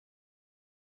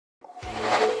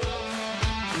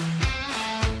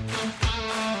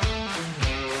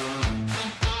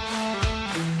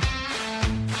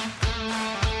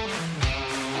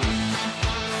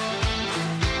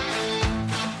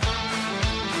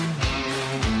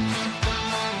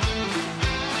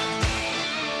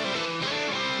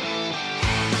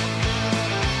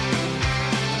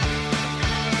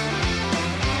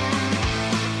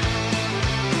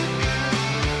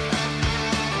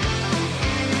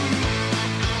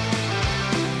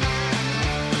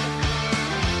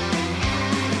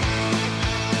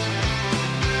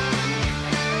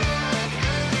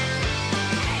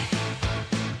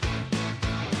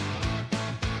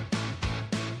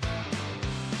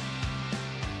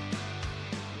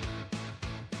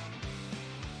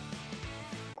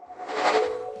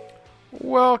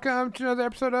Welcome to another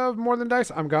episode of More Than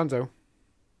Dice. I'm Gonzo.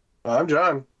 I'm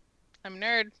John. I'm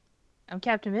nerd. I'm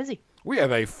Captain Izzy. We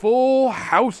have a full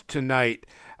house tonight.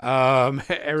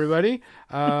 Everybody.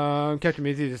 Captain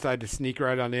Mizzy decided to sneak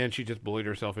right on in. She just bullied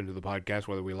herself into the podcast,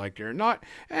 whether we liked it or not.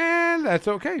 And that's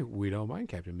okay. We don't mind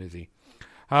Captain Mizzy.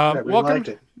 Yeah, we Welcome, liked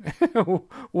it.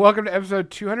 welcome to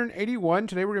episode 281.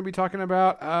 Today we're going to be talking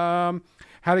about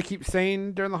how to keep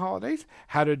sane during the holidays,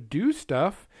 how to do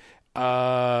stuff,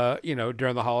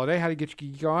 during the holiday, how to get your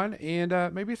geek on,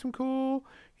 and maybe some cool,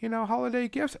 holiday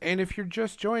gifts. And if you're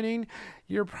just joining,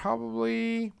 you're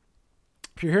probably,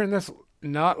 if you're hearing this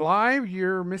not live,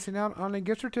 you're missing out on a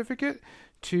gift certificate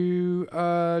to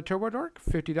Turbo Dork,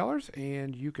 $50,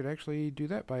 and you could actually do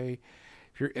that by,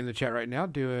 if you're in the chat right now,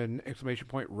 do an exclamation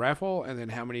point raffle, and then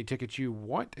how many tickets you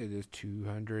want. It is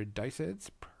 200 dice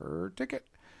heads per ticket.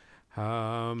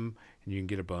 And you can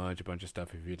get a bunch of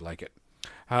stuff if you'd like it.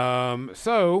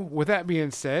 So with that being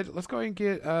said, let's go ahead and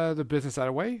get the business out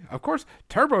of the way. Of course,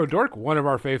 Turbo Dork, one of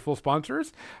our faithful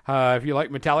sponsors. If you like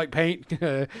metallic paint,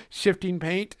 shifting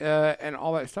paint, and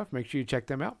all that stuff, make sure you check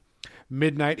them out.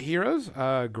 Midnight Heroes,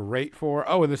 great for,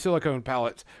 and the silicone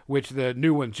palettes, which the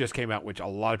new ones just came out, which a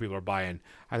lot of people are buying.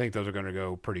 I think those are going to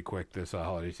go pretty quick this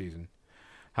holiday season.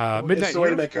 Midnight It's the way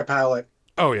to Heroes. make a palette.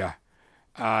 Oh yeah,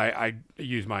 I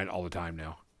use mine all the time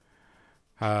now.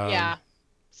 Yeah,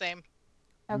 same.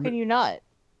 How can you not?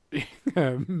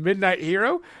 Midnight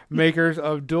Hero, makers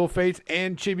of Dual Fates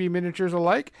and Chibi miniatures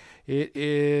alike. It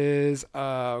is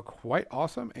quite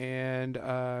awesome and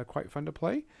quite fun to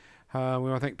play. We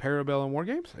want to thank Parabellum War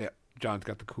Games. Yeah, John's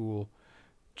got the cool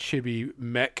Chibi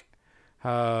mech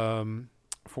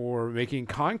for making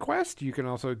Conquest. You can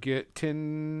also get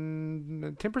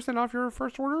 10% off your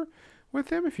first order with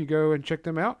them if you go and check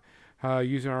them out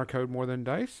using our code More Than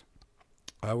Dice.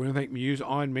 We want to thank Muse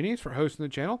on Minis for hosting the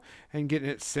channel and getting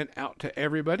it sent out to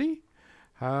everybody.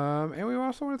 And we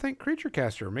also want to thank Creature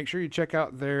Caster. Make sure you check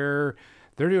out they're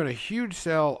doing a huge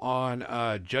sale on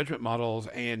Judgment models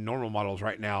and normal models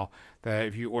right now. That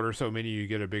if you order so many, you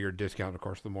get a bigger discount. Of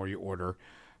course, the more you order,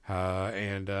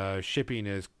 and shipping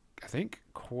is, I think,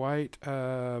 quite.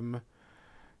 I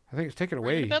think it's taken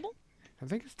away. I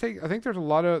think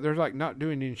there's like not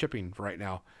doing any shipping right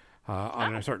now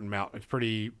on a certain amount. It's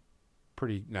pretty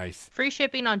nice. Free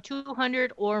shipping on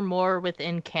 200 or more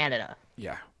within Canada.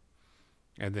 Yeah,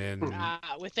 and then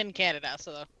Within Canada,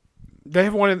 so they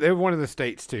have one in the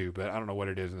States too, but I don't know what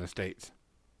it is in the States.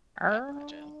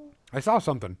 I saw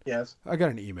something. Yes. I got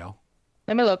an email.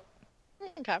 Let me look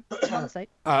okay. on the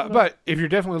site. But if you're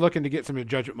definitely looking to get some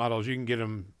Judgment models, you can get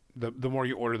them. The more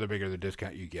you order, the bigger the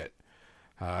discount you get.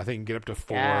 I think you can get up to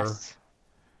 4 Yes.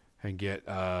 and get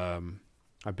a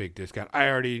big discount. I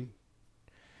already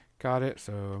got it,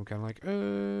 so I'm kind of like,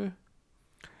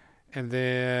 And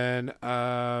then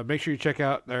make sure you check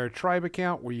out their Tribe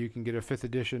account where you can get a 5th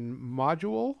edition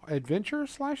module adventure /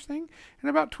 thing and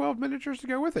about 12 miniatures to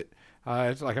go with it.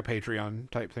 It's like a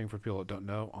Patreon type thing for people that don't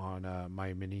know on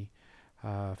My Mini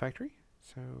Factory.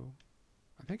 So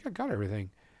I think I got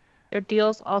everything. Their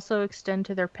deals also extend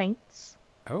to their paints.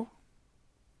 Oh.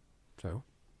 So.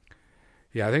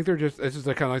 Yeah, I think this is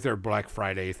kind of like their Black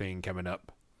Friday thing coming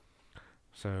up.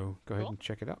 So go ahead and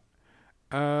check it out.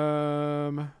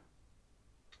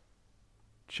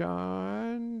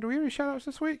 John, do we have any shout outs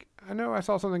this week? I know I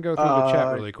saw something go through the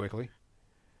chat really quickly.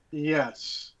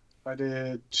 Yes, I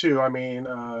did too. I mean,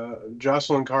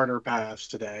 Jocelyn Carter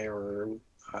passed today, or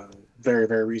very,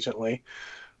 very recently.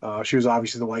 She was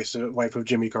obviously the wife of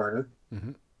Jimmy Carter,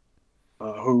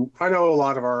 who I know a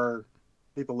lot of our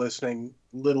people listening,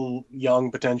 little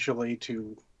young potentially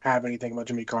to have anything about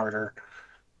Jimmy Carter.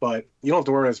 But you don't have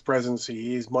to worry about his presidency.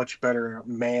 He's much better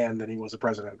man than he was a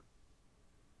president.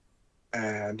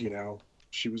 And,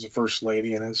 she was a first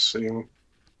lady, and it's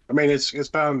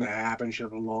bound to happen. She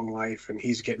had a long life, and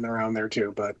he's getting around there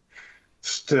too, but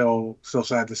still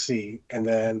sad to see. And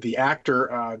then the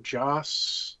actor,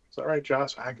 Joss, is that right?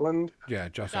 Joss Ackland? Yeah,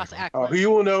 Joss Ackland. Who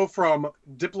you will know from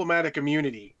Diplomatic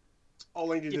Immunity. That's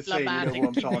all I need to say. You know who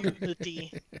I'm talking.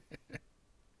 Community.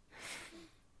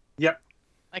 Yep.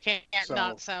 I can't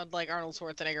not sound like Arnold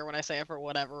Schwarzenegger when I say it for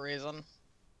whatever reason.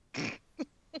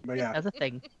 But yeah. That's a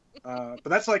thing. But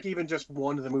that's like even just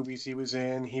one of the movies he was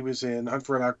in. He was in Hunt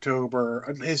for an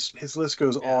October. His list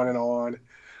goes on and on.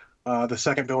 The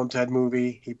second Bill and Ted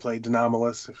movie, he played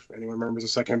Denomalus. If anyone remembers the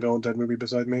second Bill and Ted movie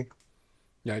beside me.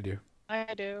 Yeah, I do.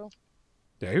 I do.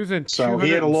 Yeah, he was in So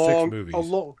he had a 206 movies.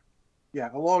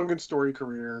 a long and storied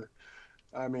career.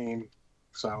 I mean,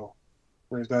 so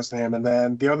where's best to him. And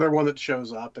then the other one that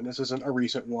shows up, and this isn't a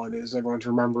recent one, is everyone's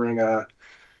remembering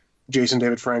Jason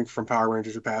David Frank from Power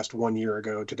Rangers, who passed 1 year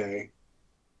ago today.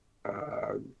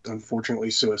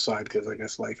 Unfortunately, suicide, because I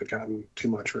guess life had gotten too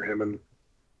much for him. And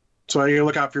so you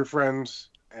look out for your friends,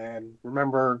 and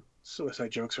remember,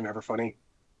 suicide jokes are never funny.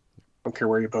 Don't care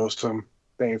where you post them,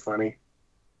 they ain't funny.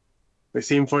 They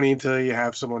seem funny until you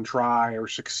have someone try or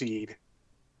succeed.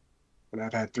 And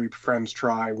I've had 3 friends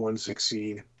try, 1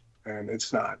 succeed, and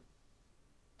it's not.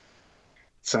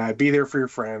 So be there for your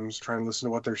friends, try and listen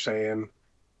to what they're saying.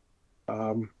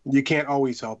 You can't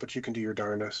always help, but you can do your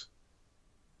darndest.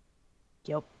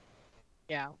 Yep.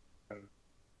 Yeah.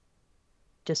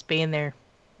 Just being there,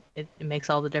 it makes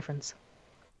all the difference.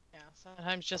 Yeah.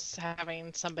 Sometimes just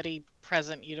having somebody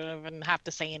present, you don't even have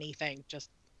to say anything.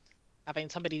 Just having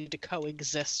somebody to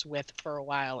coexist with for a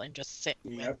while and just sit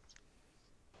with. Yep.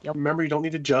 Yep. Remember, you don't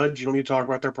need to judge. You don't need to talk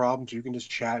about their problems. You can just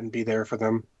chat and be there for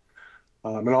them.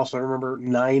 And also remember,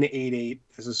 988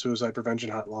 is a suicide prevention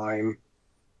hotline.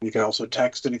 You can also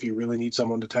text it if you really need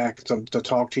someone to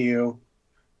talk to you.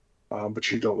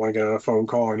 But you don't want to get on a phone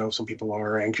call. I know some people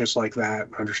are anxious like that.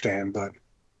 I understand, but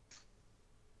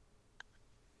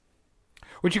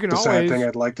Which you can the sad thing always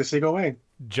I'd like to see go away.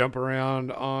 jump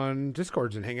around on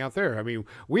Discords and hang out there. I mean,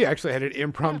 we actually had an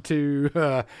impromptu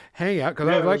hangout because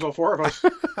Yeah, I was it was like, all 4 of us.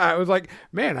 I was like,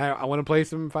 man, I want to play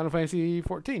some Final Fantasy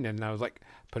 14, and I was like,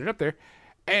 put it up there.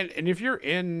 And if you're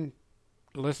in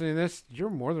listening to this, you're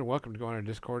more than welcome to go on our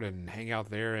Discord and hang out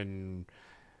there, and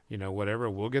whatever.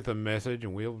 We'll get the message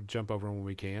and we'll jump over when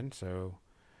we can. So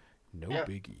no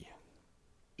biggie.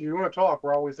 If you want to talk,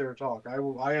 we're always there to talk.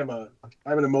 I'm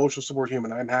an emotional support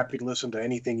human. I'm happy to listen to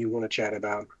anything you want to chat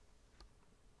about.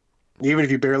 Even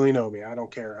if you barely know me, I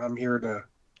don't care. I'm here to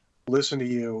listen to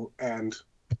you and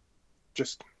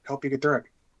just help you get through it.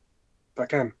 If I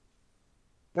can.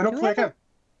 And hopefully I can.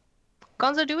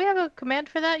 Gonzo, do we have a command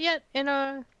for that yet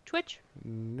in Twitch?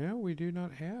 No, we do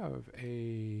not have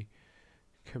a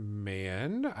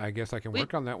command. I guess I can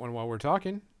work on that one while we're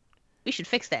talking. We should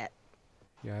fix that.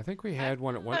 Yeah, I think we had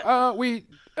one at one.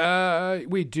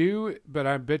 We do, but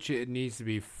I bet you it needs to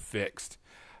be fixed.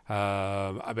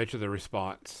 I bet you the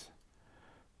response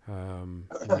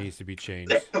needs to be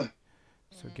changed.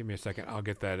 So give me a second. I'll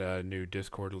get that new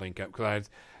Discord link up because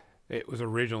it was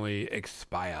originally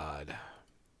expired.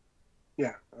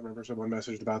 Yeah, I remember someone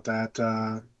messaged about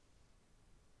that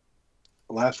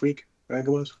last week, I think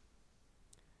it was.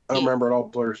 I don't remember. It all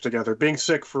blurs together. Being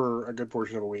sick for a good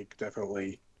portion of a week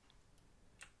definitely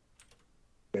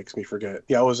makes me forget.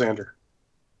 Yeah, it was Xander.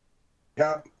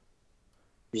 Yeah.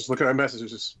 Just looking at my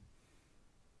messages.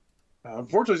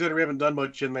 Unfortunately, Xander, we haven't done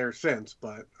much in there since,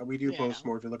 but we do post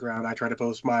more if you look around. I try to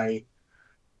post my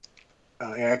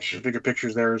action figure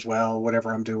pictures there as well,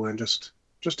 whatever I'm doing, just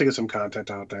to get some content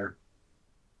out there.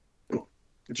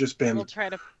 It's just been We'll try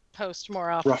to post more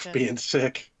often. rough being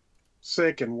sick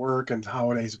and work and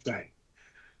holidays.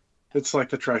 It's like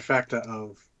the trifecta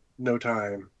of no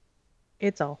time.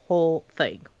 It's a whole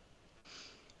thing.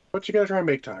 But you gotta try and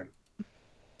make time.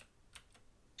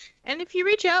 And if you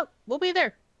reach out, we'll be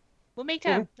there. We'll make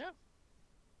time.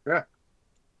 Yeah.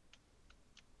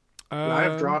 I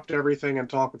have dropped everything and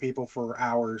talked to people for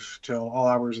hours till all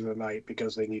hours of the night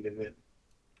because they needed it.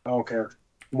 I don't care.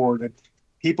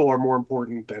 People are more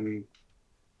important than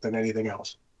anything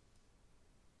else.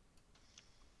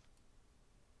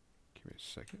 Give me a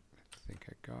second. I think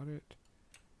I got it.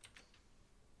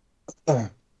 All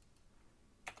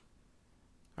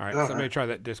right, somebody try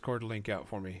that Discord link out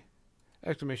for me. !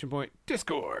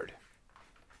 Discord.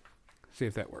 See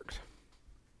if that works.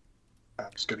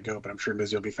 I'm just gonna go, but I'm sure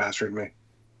Mizzy will be faster than me.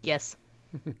 Yes.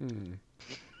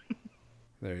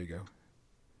 There you go.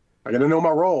 I gotta know my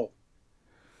role.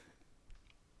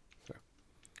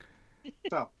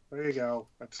 So there you go.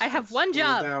 I have one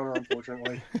job. Down,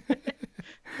 unfortunately.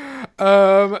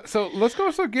 So let's go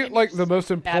also get like the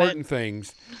most important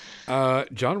things.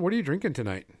 John, what are you drinking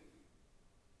tonight?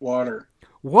 Water.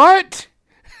 What?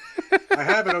 I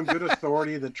have it on good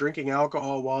authority that drinking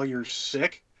alcohol while you're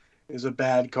sick is a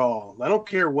bad call. I don't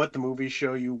care what the movies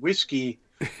show you. Whiskey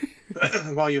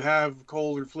while you have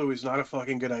cold or flu is not a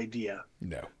fucking good idea.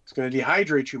 No. It's going to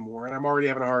dehydrate you more, and I'm already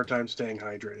having a hard time staying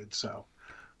hydrated. So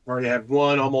I've already had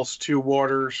almost 2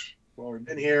 waters while we've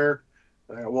been here.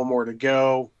 I got 1 more to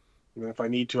go. And if I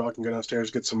need to, I can go downstairs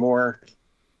and get some more.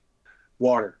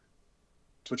 Water.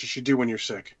 That's what you should do when you're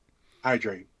sick.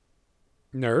 Hydrate.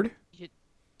 Nerd.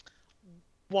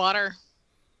 Water.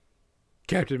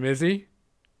 Captain Mizzy.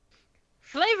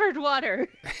 Flavored water.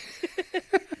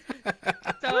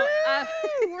 So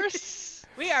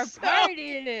we are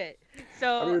partying it.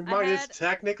 So I mean, mine is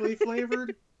technically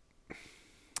flavored.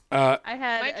 I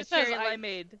had Mine a just says cherry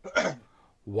limeade.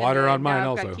 Water on mine I've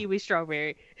also. got kiwi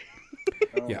strawberry.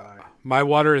 Oh, Yeah. my. My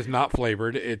water is not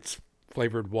flavored. It's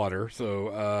flavored water.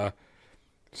 So,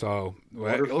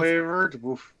 Water flavored?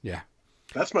 Oof. Yeah.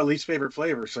 That's my least favorite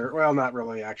flavor, sir. Well, not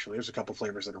really, actually. There's a couple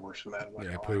flavors that are worse than that. I'm not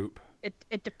Yeah, gonna lie. poop.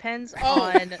 It depends Oh,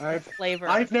 on the I've- flavor.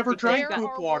 I've never Because drank There poop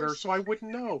are water, worse. so I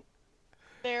wouldn't know.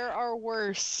 There are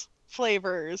worse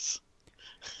flavors.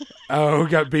 Oh,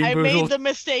 got bean I made boozled. the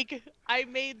mistake. I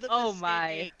made the Oh, mistake.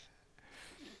 my.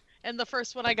 And the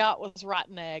first one I got was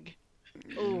rotten egg.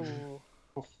 Ooh,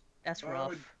 that's I rough.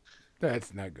 would-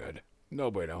 That's not good. No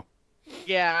bueno.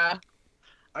 Yeah.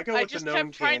 I go I with the just known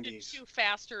kept trying candies. to chew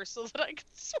faster so that I could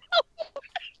smell.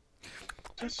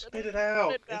 Just spit it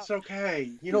out. Spit it It's out.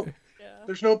 okay. You know, Yeah.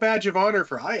 there's no badge of honor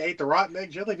for I ate the rotten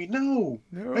egg jelly bean. No,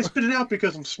 No. I spit it out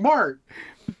because I'm smart.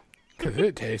 Because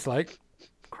it tastes like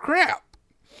crap.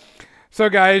 So,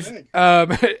 guys,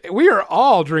 Egg. we are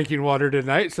all drinking water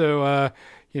tonight. So,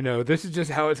 this is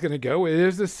just how it's going to go. It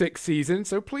is the 6th season,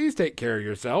 so please take care of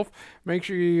yourself. Make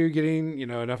sure you're getting,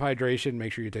 enough hydration.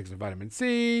 Make sure you take some vitamin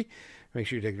C. Make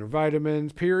sure you take your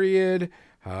vitamins, period.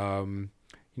 If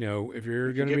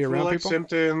you're going to be around flu-like people.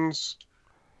 symptoms,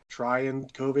 try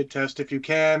and COVID test if you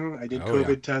can. I did Oh,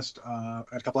 COVID test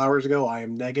a couple hours ago. I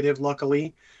am negative,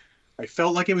 luckily. I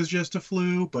felt like it was just a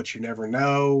flu, but you never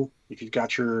know. If you've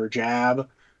got your jab,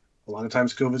 a lot of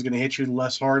times COVID is going to hit you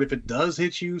less hard if it does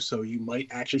hit you, so you might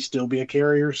actually still be a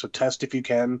carrier. So test if you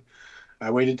can. I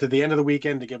waited to the end of the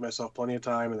weekend to give myself plenty of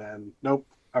time, and then nope,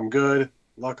 I'm good,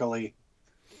 luckily.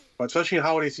 But especially in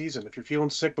holiday season, if you're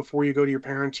feeling sick before you go to your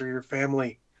parents or your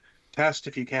family, test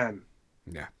if you can.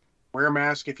 Yeah. Wear a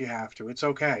mask if you have to. It's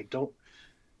okay. Don't.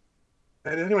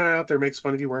 And anyone out there makes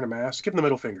fun of you wearing a mask, give them the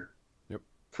middle finger. Yep.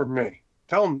 From me.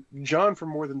 Tell them John from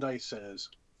More Than Dice says,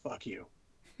 fuck you.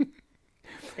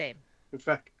 Same. In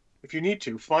fact, if you need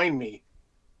to, find me.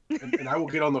 And I will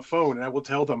get on the phone and I will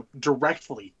tell them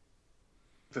directly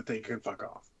that they can fuck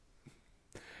off.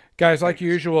 Guys, like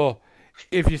usual,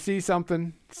 if you see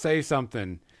something, say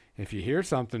something. If you hear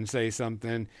something, say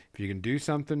something. If you can do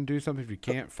something, do something. If you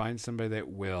can't, find somebody that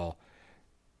will.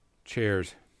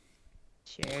 Cheers.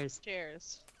 Cheers.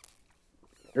 Cheers.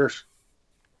 Cheers.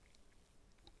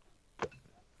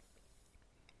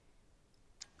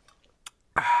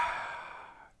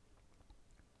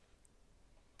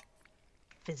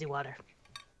 Fizzy water.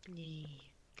 Yee.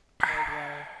 Cold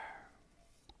water.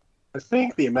 I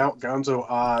think the amount Gonzo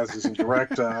Oz is in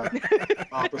direct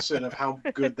opposite of how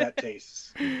good that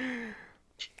tastes.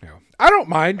 I don't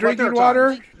mind But there drinking are water.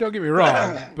 times. Don't get me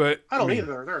wrong, but I don't mean,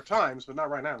 either. There are times, but not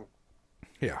right now.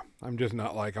 Yeah, I'm just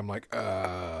not like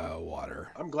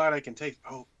water. I'm glad I can taste.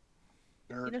 Oh,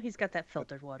 nerd. You know he's got that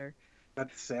filtered water. That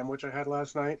sandwich I had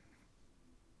last night,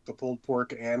 the pulled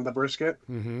pork and the brisket,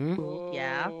 Mm-hmm. Ooh,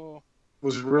 yeah. Ooh.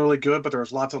 was really good, but there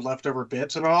was lots of leftover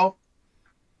bits and all.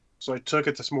 So I took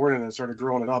it this morning and started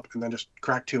grilling it up, and then just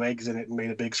cracked 2 eggs in it and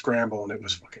made a big scramble, and it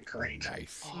was fucking great.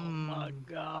 Nice. Oh my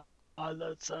god,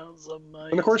 that sounds amazing.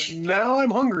 And of course, now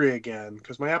I'm hungry again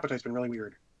because my appetite's been really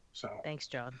weird. So Thanks,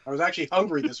 John. I was actually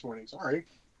hungry this morning. Sorry.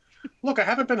 Look, I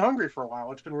haven't been hungry for a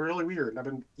while. It's been really weird. I've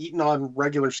been eating on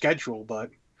regular schedule,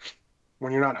 but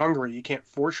when you're not hungry, you can't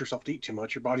force yourself to eat too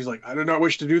much. Your body's like, I do not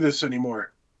wish to do this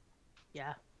anymore.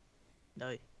 Yeah. No.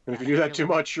 And if you do that too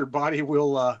much, your body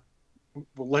will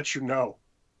let you know.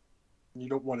 You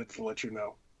don't want it to let you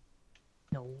know.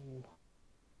 No.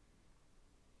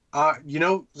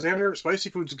 Xander, spicy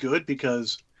food's good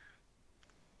because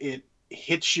it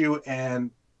hits you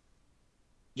and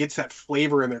gets that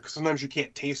flavor in there. Because sometimes you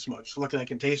can't taste much. So luckily I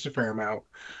can taste a fair amount.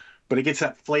 But it gets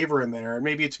that flavor in there. And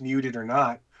maybe it's muted or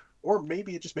not. Or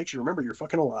maybe it just makes you remember you're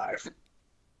fucking alive.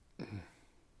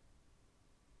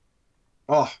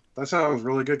 Oh, that sounds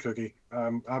really good, Cookie.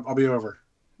 I'll be over.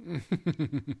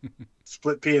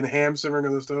 Split pea and ham simmering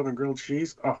on the stove and grilled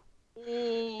cheese. Oh,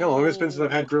 you know how long it's been since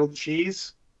I've had grilled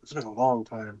cheese? It's been a long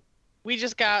time. We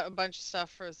just got a bunch of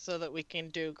stuff so that we can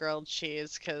do grilled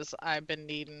cheese because I've been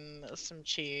needing some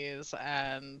cheese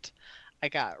and I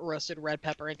got roasted red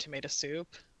pepper and tomato soup.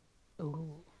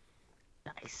 Ooh.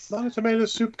 Nice. Not a tomato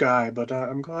soup guy, but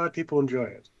I'm glad people enjoy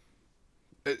it.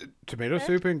 Tomato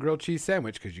soup and grilled cheese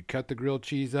sandwich because you cut the grilled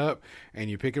cheese up and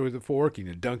you pick it with a fork and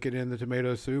you dunk it in the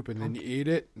tomato soup and then you eat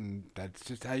it, and that's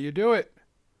just how you do it.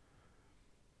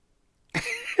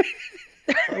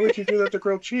 Why would you do that to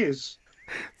grilled cheese?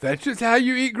 That's just how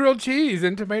you eat grilled cheese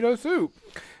and tomato soup.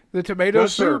 The tomato No,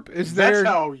 sir. soup is there. That's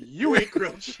how you eat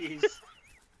grilled cheese.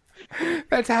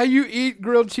 That's how you eat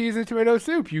grilled cheese and tomato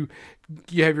soup. You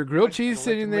have your grilled cheese I like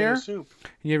sitting tomato there. Soup.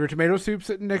 You have your tomato soup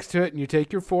sitting next to it, and you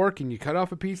take your fork and you cut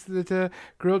off a piece of the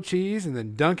grilled cheese and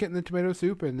then dunk it in the tomato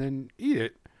soup and then eat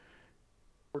it.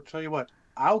 Or tell you what,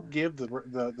 I'll give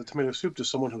the tomato soup to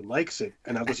someone who likes it,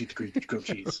 and I'll just eat the grilled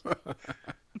cheese.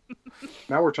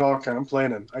 Now we're talking. I'm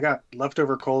planning. I got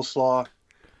leftover coleslaw,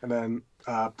 and then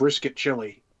brisket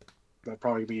chili. That'll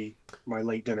probably be my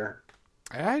late dinner.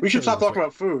 We should stop talking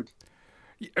about food.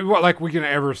 What, like we can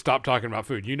ever stop talking about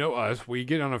food? You know us. We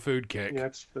get on a food kick. Yeah,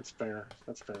 that's fair.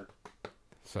 That's fair.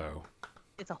 So.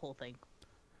 It's a whole thing.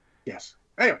 Yes.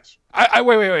 Anyways.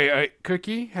 Wait.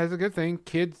 Cookie has a good thing.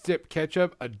 Kids dip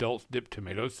ketchup. Adults dip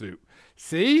tomato soup.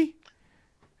 See?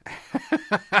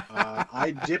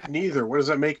 I dip neither. What does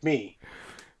that make me?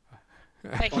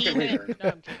 A heathen.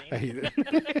 No, I'm kidding.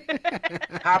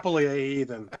 Happily a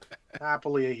heathen.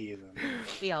 Happily a heathen.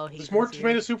 We all hate There's more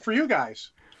tomato soup for you guys.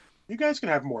 You guys can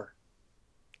have more.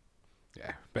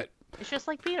 Yeah, but it's just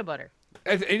like peanut butter.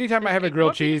 Anytime I have a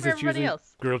grilled cheese, it's usually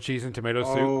grilled cheese and tomato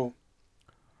soup. Oh,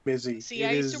 busy. See,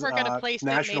 I used to work at a place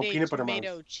that made a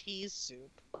tomato cheese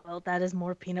soup. Well, that is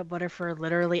more peanut butter for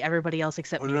literally everybody else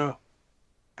except me. No.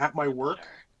 At my work,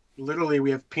 literally,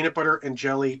 we have peanut butter and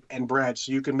jelly and bread,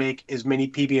 so you can make as many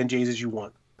PB&Js as you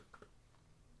want.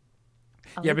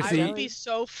 Yeah, but see, I would be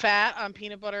so fat on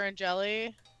peanut butter and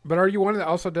jelly. But are you one that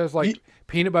also does like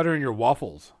peanut butter in your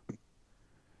waffles?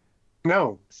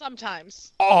 No.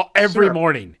 Sometimes. Oh, every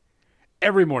morning.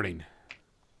 Every morning.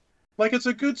 Like, it's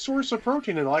a good source of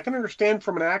protein, and I can understand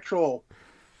from an actual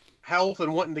health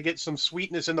and wanting to get some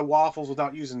sweetness in the waffles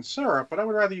without using syrup, but I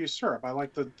would rather use syrup. I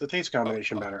like the taste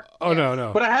combination better. Oh,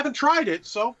 no. But I haven't tried it,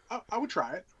 so I would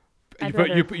try it.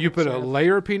 You put a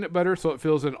layer of peanut butter so it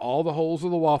fills in all the holes of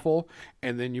the waffle,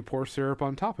 and then you pour syrup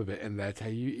on top of it, and that's how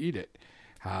you eat it.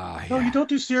 No, you don't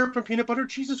do syrup and peanut butter.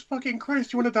 Jesus fucking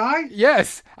Christ, you want to die?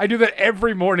 Yes, I do that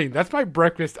every morning. That's my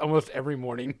breakfast almost every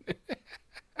morning.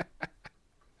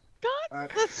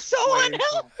 God, that's so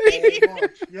unhealthy.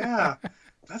 Yeah,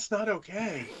 that's not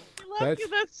okay. That's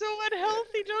so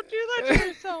unhealthy. Don't do that to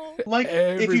yourself. Like,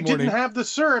 if you didn't have the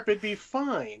syrup, it'd be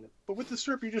fine. But with the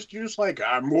syrup, you're just like,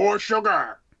 more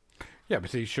sugar. Yeah,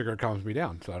 but see, sugar calms me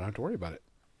down, so I don't have to worry about it.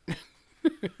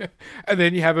 And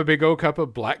then you have a big old cup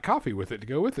of black coffee with it to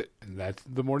go with it, and that's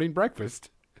the morning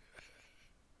breakfast.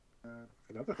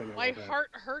 Another thing. My heart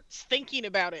hurts thinking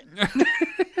about it.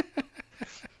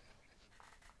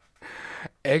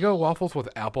 Eggo waffles with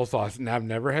applesauce. Now, I've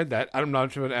never had that. I'm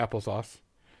not sure about applesauce.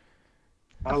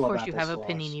 Of course, you have a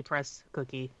panini press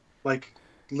cookie. Like,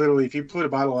 literally, if you put a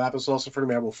bottle of applesauce in front of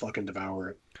me, I will fucking devour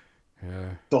it. Yeah.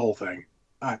 The whole thing.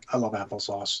 I love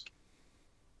applesauce.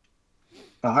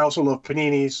 I also love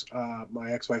paninis.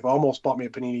 My ex-wife almost bought me a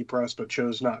panini press, but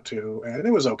chose not to, and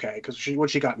it was okay because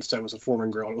what she got instead was a Foreman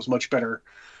grill. It was much better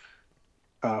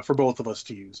for both of us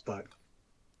to use. But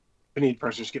panini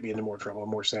presses get me into more trouble,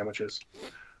 more sandwiches.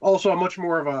 Also, I'm much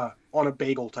more of on a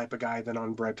bagel type of guy than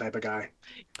on bread type of guy.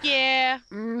 Yeah,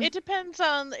 it depends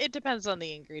on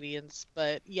the ingredients,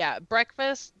 but yeah,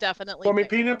 breakfast definitely. Well, I mean,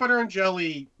 peanut butter and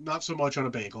jelly, not so much on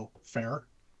a bagel. Fair.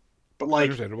 But,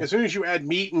 like, as soon as you add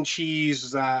meat and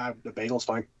cheese, the bagel's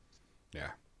fine.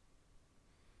 Yeah.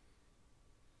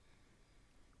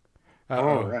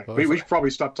 All right. We should probably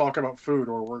stop talking about food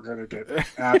or we're going to get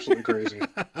absolutely crazy.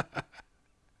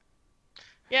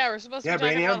 Yeah, we're supposed to be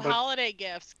talking about holiday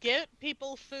gifts. Get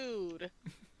people food.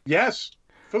 Yes.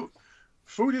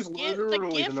 Food is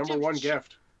literally the number one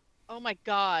gift. Oh, my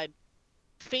God.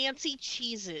 Fancy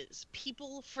cheeses.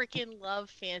 People freaking love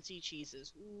fancy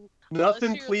cheeses. Ooh,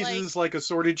 nothing pleases like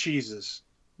assorted cheeses.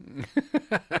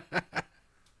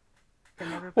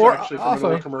 Or actually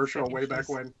from a commercial way back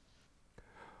when.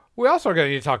 We also are going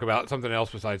to need to talk about something else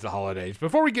besides the holidays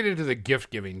before we get into the gift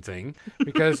giving thing,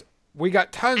 because we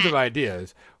got tons of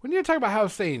ideas. We need to talk about how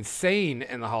staying sane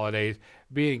in the holidays,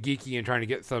 being geeky and trying to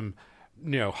get some,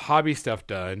 hobby stuff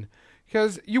done,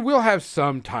 because you will have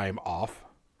some time off.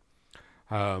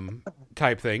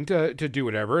 Type thing to do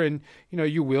whatever. And,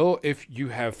 you will, if you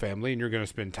have family and you're going to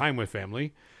spend time with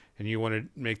family and you want to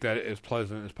make that as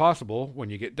pleasant as possible when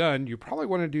you get done, you probably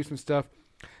want to do some stuff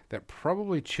that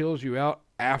probably chills you out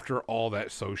after all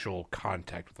that social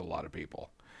contact with a lot of people.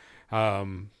 I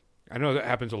know that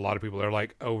happens to a lot of people. They're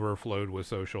like overflowed with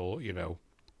social, anxiety.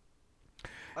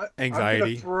 I'm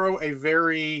going to throw a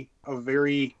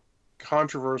very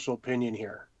controversial opinion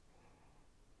here.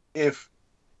 If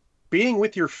being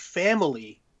with your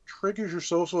family triggers your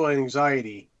social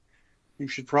anxiety, you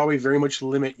should probably very much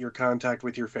limit your contact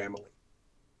with your family.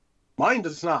 Mine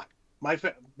does not.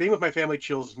 Being with my family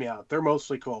chills me out. They're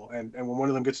mostly cool. And when one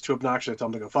of them gets too obnoxious, I tell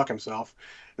him to go fuck himself.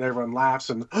 And everyone laughs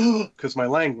and, because my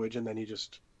language, and then he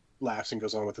just laughs and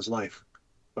goes on with his life.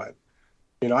 But,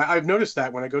 I've noticed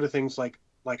that when I go to things like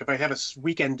if I have a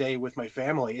weekend day with my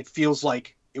family, it feels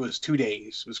like it was 2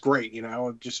 days. It was great,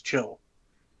 just chill.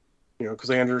 because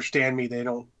they understand me. They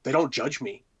don't judge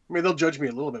me. I mean, they'll judge me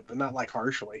a little bit, but not like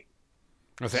harshly.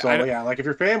 I say So yeah, like if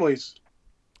your family's,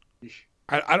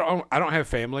 I don't have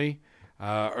family,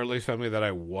 or at least family that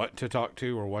I want to talk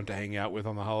to or want to hang out with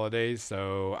on the holidays.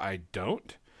 So I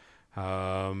don't.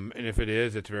 And if it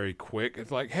is, it's very quick.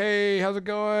 It's like, hey, how's it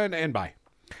going? And bye.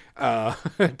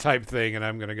 Type thing, and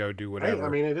I'm gonna go do whatever. I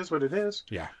mean, it is what it is.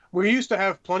 Yeah. We used to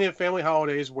have plenty of family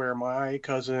holidays where my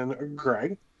cousin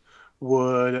Greg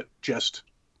would just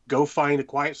go find a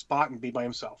quiet spot and be by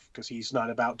himself because he's not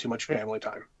about too much family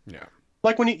time. Yeah.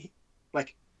 Like when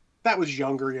like that was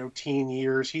younger, teen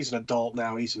years. He's an adult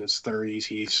now. He's in his 30s.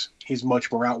 He's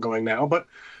much more outgoing now. But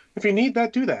if you need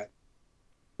that, do that.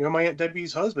 My Aunt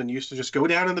Debbie's husband used to just go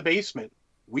down in the basement.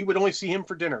 We would only see him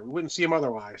for dinner. We wouldn't see him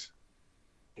otherwise.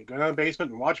 He'd go down in the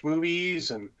basement and watch movies,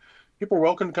 and people were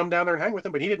welcome to come down there and hang with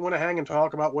him, but he didn't want to hang and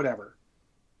talk about whatever.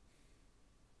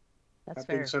 That's That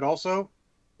fair. being said, also,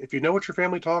 if you know what your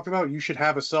family talked about, you should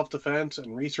have a self-defense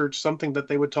and research something that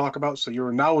they would talk about so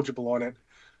you're knowledgeable on it,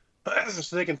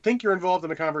 so they can think you're involved in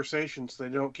the conversation so they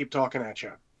don't keep talking at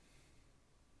you.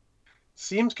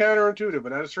 Seems counterintuitive,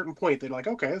 but at a certain point, they're like,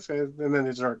 okay, this guy, and then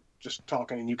they start just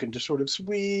talking, and you can just sort of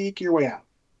squeak your way out.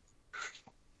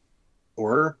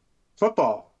 Or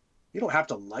football. You don't have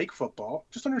to like football.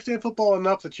 Just understand football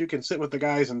enough that you can sit with the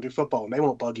guys and do football, and they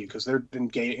won't bug you because they're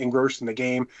engrossed in the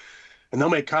game, and they'll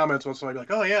make comments once in a while,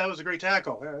 like, "Oh yeah, that was a great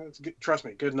tackle. Yeah, that's good. Trust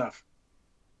me, good enough."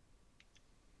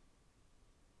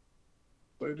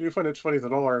 But I do find it funny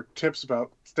that all our tips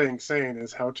about staying sane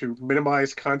is how to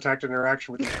minimize contact and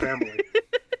interaction with your family.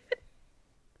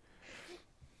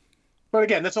 But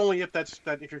again, that's only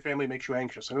if your family makes you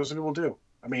anxious. I know some people do.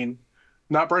 I mean,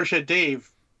 not Brushhead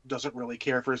Dave doesn't really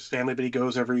care for his family, but he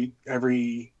goes every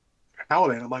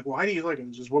holiday. And I'm like, why do you like it?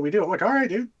 This is what we do. I'm like, all right,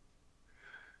 dude.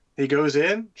 He goes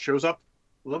in, shows up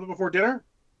a little bit before dinner,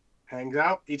 hangs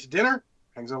out, eats dinner,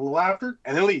 hangs out a little after,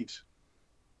 and then leaves.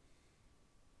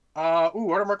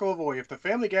 Arthur Marco Lavoie. If the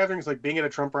family gathering is like being at a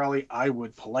Trump rally, I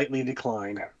would politely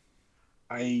decline.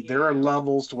 There are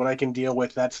levels to what I can deal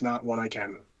with. That's not one I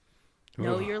can.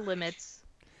 Know Ooh. your limits.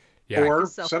 Yeah. Or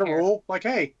Practice set a self-care. rule like,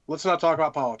 hey, let's not talk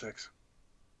about politics.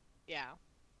 Yeah.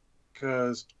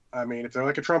 Because, I mean, if they're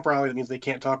like a Trump rally, that means they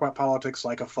can't talk about politics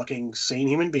like a fucking sane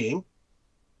human being.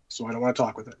 So I don't want to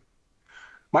talk with it.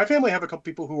 My family have a couple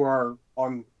people who are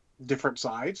on different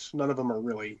sides. None of them are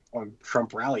really on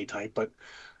Trump rally type, but,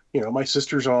 my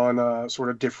sister's on sort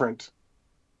of different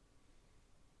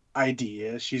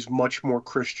ideas. She's much more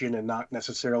Christian and not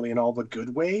necessarily in all the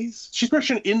good ways. She's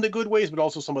Christian in the good ways, but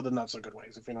also some of the not so good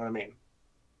ways, if you know what I mean.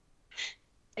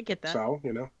 I get that. So,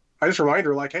 I just remind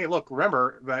her, like, hey, look,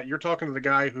 remember that you're talking to the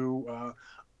guy who,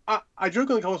 I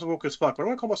jokingly call myself woke as fuck, but I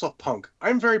want to call myself punk.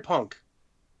 I'm very punk.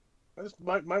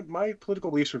 My political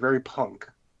beliefs are very punk.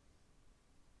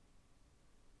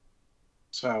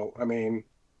 So, I mean,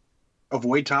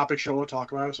 avoid topics you don't want to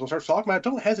talk about. If someone starts talking about it,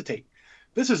 don't hesitate.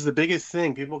 This is the biggest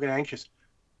thing. People get anxious.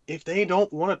 If you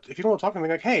don't want to talk about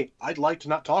anything, like, hey, I'd like to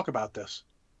not talk about this.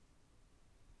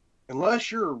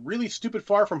 Unless you're really stupid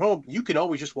far from home, you can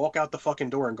always just walk out the fucking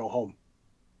door and go home.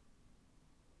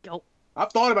 Go.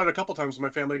 I've thought about it a couple times when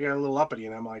my family got a little uppity,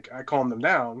 and I'm like, I calm them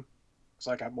down.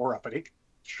 So I got more uppity.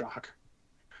 Shock.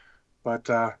 But,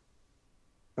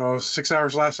 6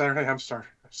 hours last Saturday, I'm sorry,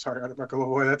 Michael.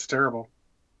 Boy, that's terrible.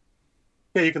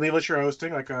 Yeah, you can leave unless you're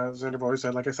hosting, like Xander always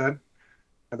said, like I said.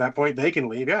 At that point, they can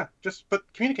leave, yeah.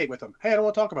 But communicate with them. Hey, I don't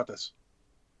want to talk about this.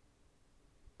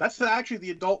 That's actually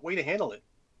the adult way to handle it.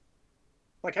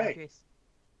 Like, hey, Boundaries.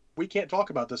 we can't talk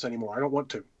about this anymore. I don't want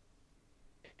to.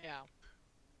 Yeah.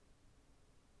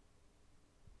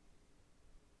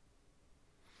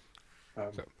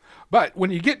 But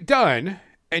when you get done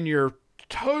and you're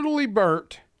totally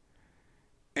burnt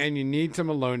and you need some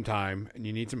alone time and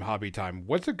you need some hobby time,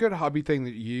 what's a good hobby thing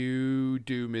that you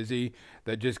do, Mizzy,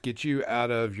 that just gets you out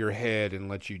of your head and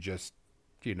lets you just,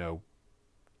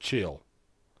 chill?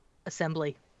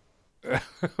 Assembly.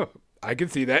 I can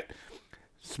see that.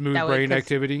 Smooth That way, brain 'cause-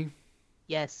 activity.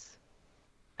 Yes.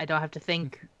 I don't have to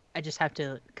think. I just have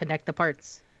to connect the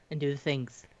parts and do the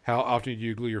things How often do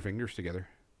you glue your fingers together?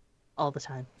 all the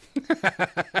time.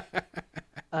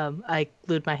 I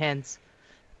glued my hands.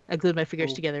 I glued my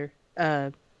fingers Oh. together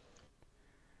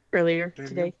earlier Damn,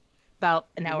 today, about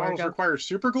an Your hour models ago. require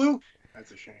super glue? That's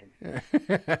a shame.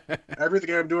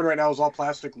 Everything I'm doing right now is all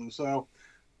plastic glue, so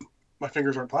my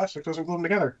fingers aren't plastic, doesn't glue them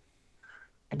together.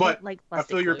 I But don't like I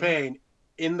plastic feel your glue. pain.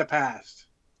 In the past,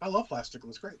 I love plastic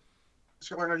glue. It's great. Just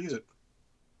gotta learn how to use it.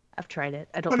 I've tried it.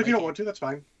 I don't But if like you don't it. want to, that's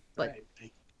fine. But-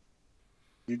 Hey,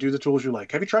 you do the tools you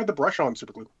like. Have you tried the brush-on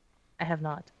super glue? I have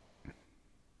not.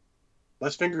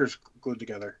 Less fingers glued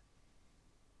together.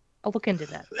 I'll look into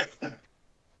that.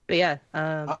 But yeah,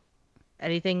 Uh,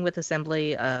 anything with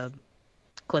assembly,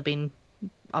 clipping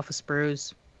off of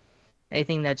sprues,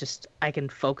 anything that just I can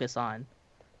focus on,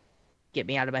 get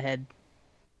me out of my head.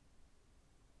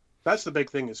 That's the big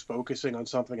thing, is focusing on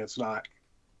something that's not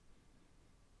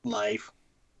life.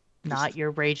 Not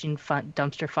your raging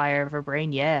dumpster fire of a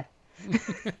brain. Yeah.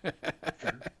 If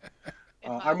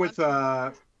I I'm with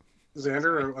want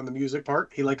Xander on the music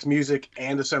part. He likes music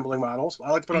and assembling models.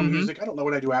 I like to put on Mm-hmm. music. I don't know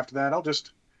what I do after that. I'll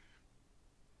just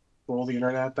roll the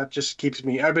internet. That just keeps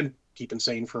me. I've been keeping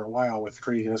sane for a while with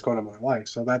craziness going on in my life.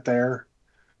 So that there,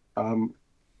 um,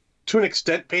 to an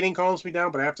extent, painting calms me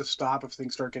down, but I have to stop if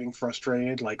things start getting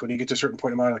frustrated. Like when you get to a certain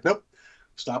point in mind, like, nope,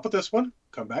 stop with this one.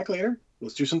 Come back later.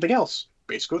 Let's do something else.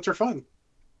 Base coats are fun.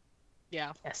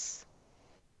 yeah. Yes.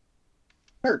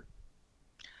 Hurt.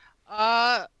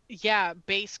 Yeah,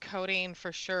 base coating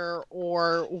for sure,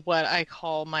 or what I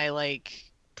call my like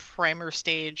primer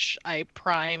stage. I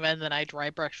prime and then I dry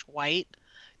brush white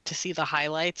to see the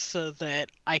highlights so that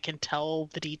I can tell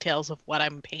the details of what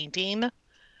I'm painting.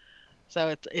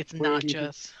 So it's not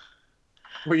just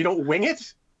Where you don't wing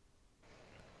it.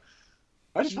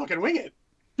 I just fucking wing it.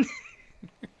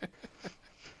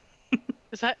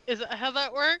 is that how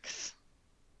that works?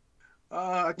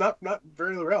 Not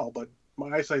very well, but my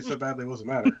eyesight's so badly it doesn't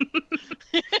matter.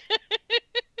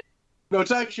 No,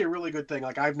 it's actually a really good thing.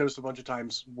 Like I've noticed a bunch of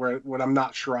times where when I'm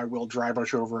not sure, I will dry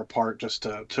brush over a part just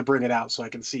to bring it out so I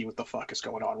can see what the fuck is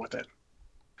going on with it.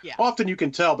 Yeah. Often you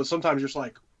can tell, but sometimes you're just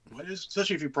like, what is?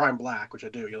 Especially if you prime black, which I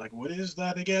do. You're like, what is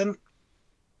that again?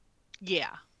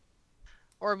 Yeah.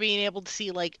 Or being able to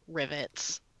see like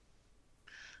rivets.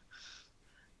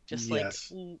 Just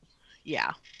Yes. like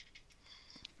yeah.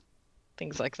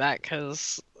 Things like that,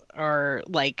 because or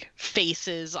like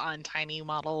faces on tiny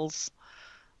models.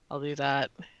 I'll do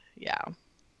that. Yeah.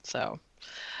 So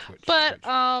Twitch, but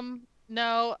Twitch.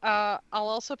 no, I'll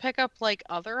also pick up like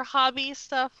other hobby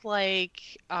stuff like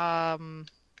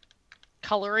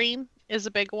coloring is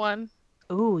a big one.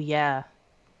 Ooh, yeah.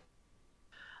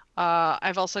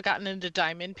 I've also gotten into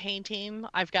diamond painting.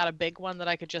 I've got a big one that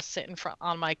I could just sit in front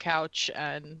on my couch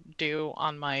and do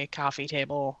on my coffee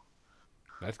table.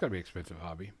 That's gotta be an expensive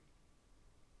hobby.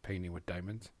 Painting with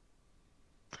diamonds.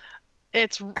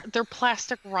 They're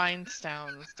plastic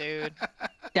rhinestones, dude.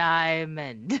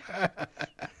 Diamond.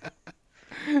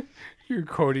 You're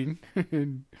quoting.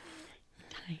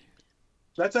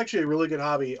 That's actually a really good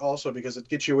hobby, also because it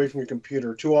gets you away from your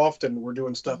computer. Too often, we're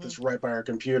doing stuff that's right by our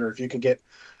computer. If you can get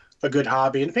a good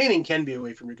hobby, and painting can be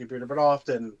away from your computer, but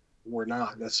often we're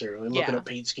not necessarily looking Yeah. up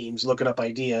paint schemes, looking up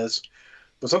ideas.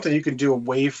 But something you can do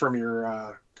away from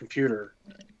your computer.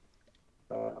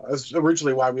 That's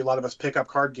originally why a lot of us pick up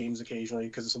card games occasionally,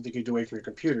 because it's something you can do away from your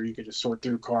computer. You could just sort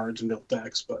through cards and build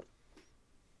decks. But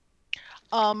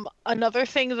Another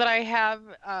thing that I have,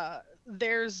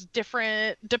 there's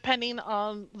different depending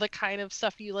on the kind of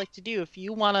stuff you like to do. If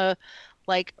you want to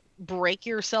like break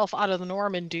yourself out of the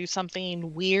norm and do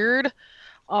something weird,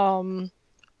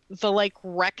 the like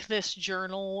wreck this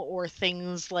journal or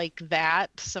things like that,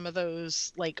 some of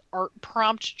those like art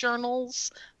prompt journals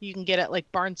you can get at like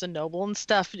Barnes and Noble and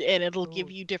stuff, and it'll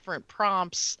give you different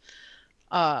prompts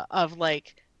of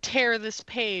like tear this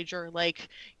page or like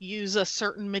use a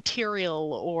certain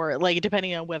material, or like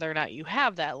depending on whether or not you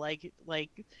have that, like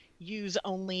use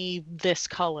only this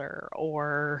color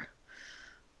or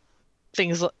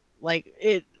things like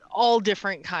it, all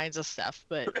different kinds of stuff.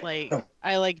 But like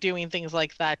I like doing things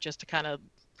like that just to kind of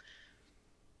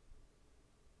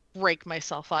break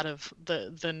myself out of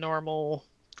the normal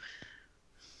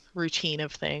routine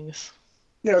of things.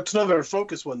 yeah, it's another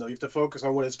focus one though. You have to focus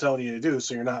on what it's telling you to do,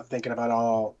 so you're not thinking about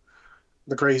all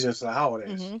the craziness of the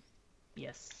holidays. Mm-hmm.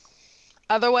 Yes.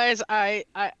 Otherwise, I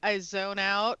zone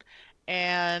out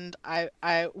and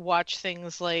I watch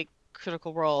things like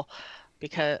Critical Role,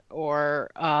 because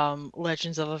or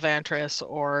Legends of Evantris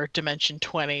or Dimension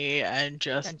 20, and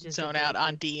just Dungeons zone and out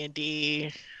on Dragons.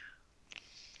 D&D.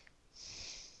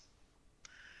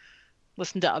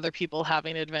 Listen to other people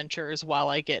having adventures while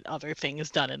I get other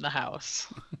things done in the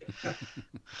house.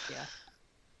 Yeah.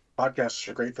 Podcasts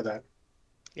are great for that.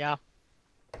 Yeah.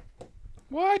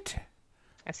 What?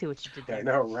 I see what you did Yeah, I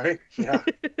there. know, right? Yeah.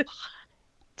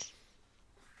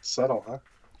 Subtle, huh?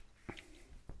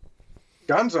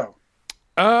 Gonzo.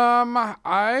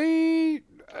 I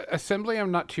assembly.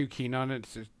 I'm not too keen on it.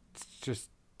 It's just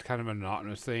kind of a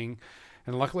monotonous thing,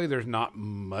 and luckily there's not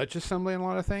much assembly in a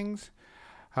lot of things.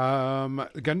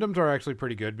 Gundams are actually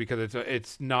pretty good because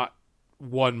it's not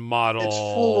one model. It's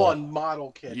full on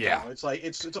model kit. Yeah. Though. It's like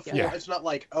it's a full. Yeah. It's not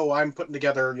like, oh, I'm putting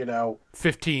together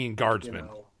 15 guardsmen.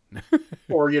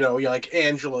 Or like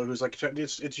Angelo, who's like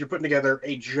it's you're putting together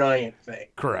a giant thing.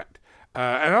 Correct. And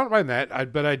I don't mind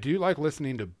that, but I do like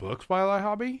listening to books while I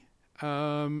hobby.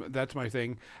 That's my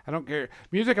thing. I don't care.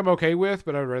 Music I'm okay with,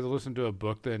 but I'd rather listen to a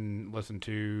book than listen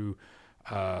to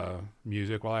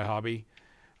music while I hobby.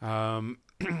 Um,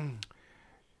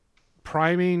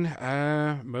 priming,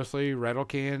 mostly rattle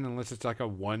can, unless it's like a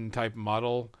one type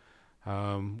model.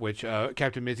 Which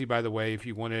Captain Mizzy, by the way, if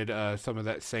you wanted some of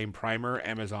that same primer,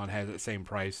 Amazon has it same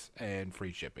price and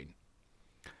free shipping.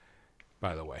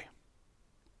 By the way,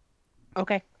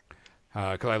 Okay.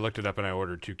 because I looked it up and I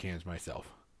ordered 2 cans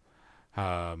myself.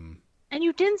 And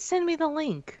you didn't send me the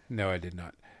link. No, I did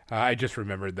not. I just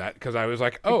remembered that because I was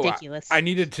like, oh, Ridiculous. I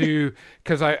needed to,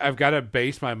 because I've got to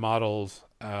base my models,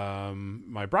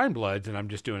 my Brine Bloods, and I'm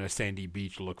just doing a sandy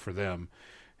beach look for them.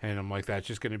 And I'm like, that's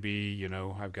just going to be,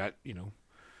 I've got,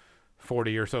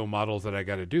 40 or so models that I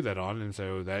got to do that on. And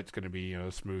so that's going to be,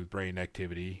 smooth brain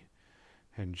activity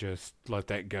and just let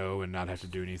that go and not have to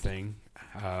do anything.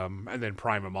 And then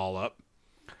prime them all up.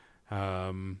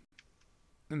 And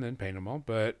then paint them all.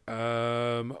 But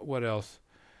what else?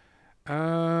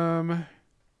 Play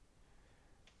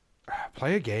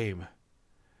a game.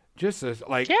 Just as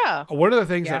Yeah. one of the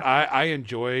things Yeah. that I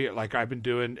enjoy, like I've been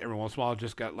doing every once in a while,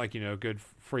 just got good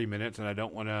free minutes, and I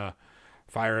don't want to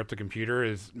fire up the computer.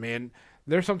 Is man,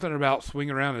 there's something about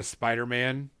swinging around as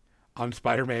Spider-Man on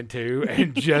Spider-Man 2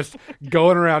 and just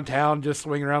going around town, just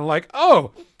swinging around like,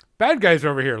 oh, bad guys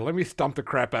over here. Let me stomp the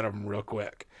crap out of them real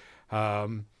quick.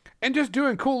 And just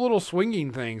doing cool little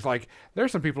swinging things. Like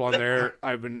there's some people on there.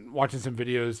 I've been watching some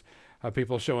videos of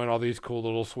people showing all these cool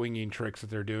little swinging tricks that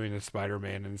they're doing as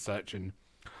Spider-Man and such, and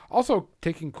also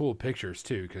taking cool pictures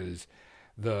too. Because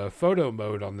the photo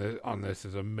mode on this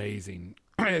is amazing,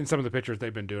 and some of the pictures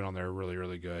they've been doing on there are really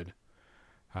really good.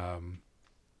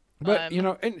 But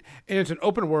and it's an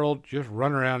open world. Just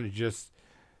run around and just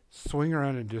swing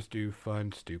around and just do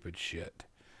fun stupid shit.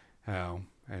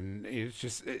 And it's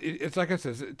just it's like I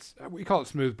said, we call it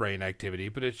smooth brain activity,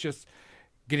 but it's just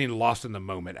getting lost in the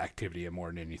moment activity more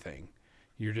than anything.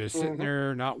 You're just sitting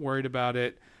there, not worried about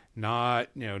it, not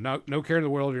no care in the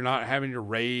world. You're not having to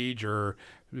rage or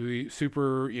be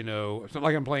super. It's not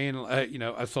like I'm playing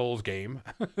a Souls game.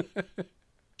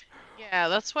 Yeah,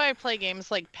 that's why I play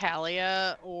games like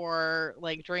Palia or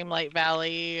like Dreamlight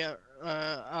Valley,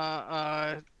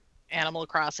 Animal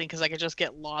Crossing, because I could just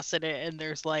get lost in it, and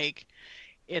there's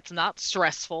it's not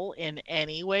stressful in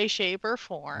any way, shape, or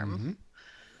form.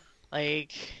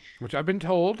 Which I've been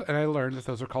told, and I learned that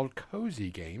those are called cozy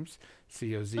games,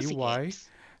 Cozy COZY,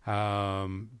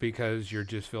 games. because you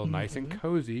just feel nice and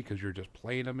cozy because you're just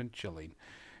playing them and chilling.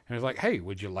 And it's like, hey,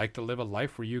 would you like to live a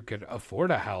life where you could afford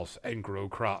a house and grow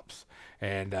crops?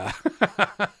 And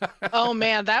Oh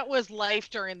man, that was life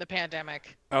during the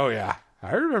pandemic. oh yeah,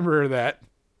 I remember that.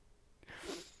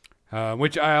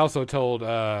 Which I also told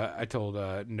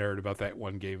Nerd about that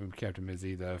one game of Captain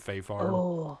Mizzy, the Fae Farm.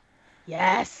 Oh,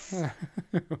 yes.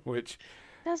 Which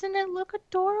Doesn't it look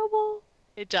adorable?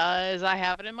 It does. I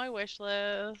have it in my wish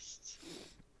list.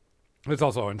 it's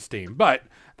also on Steam. But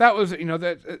that was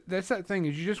that's that thing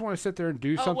is you just want to sit there and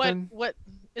do Oh, something. what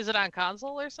is it on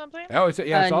console or something? Oh, it's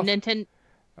it's also Nintendo.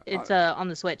 It's on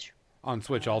the Switch. on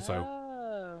Switch also.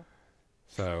 Oh.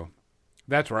 So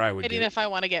that's where I would Waiting do. if I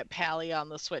want to get Pally on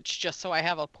the Switch just so I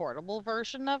have a portable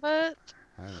version of it.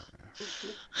 I don't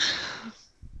know.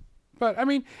 But I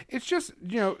mean, it's just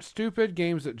stupid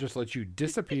games that just let you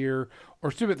disappear,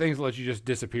 or stupid things that let you just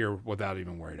disappear without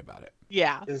even worrying about it.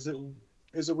 Yeah. Is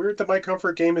it weird that my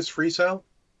comfort game is Free Cell?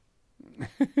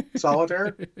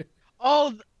 Solitaire?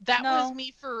 Oh, that No. was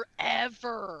me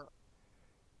forever.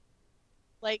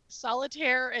 Like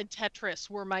Solitaire and Tetris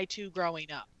were my two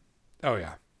growing up. Oh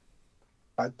yeah.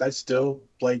 I still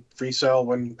play Free Cell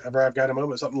whenever I've got a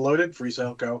moment. Something loaded, Free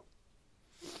Cell, go.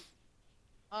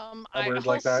 I weird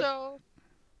like that. also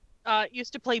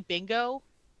used to play bingo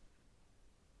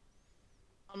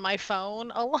on my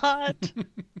phone a lot.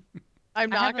 I'm I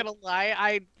not haven't- gonna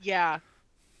lie.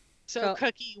 So So-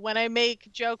 Cookie, when I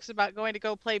make jokes about going to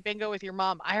go play bingo with your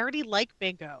mom, I already like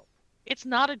bingo. It's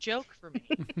not a joke for me.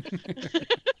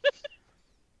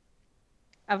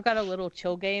 I've got a little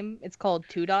chill game. It's called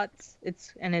Two Dots.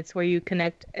 It's where you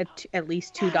connect at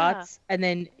least 2 Yeah. dots, and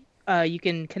then you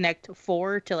can connect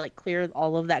 4 to clear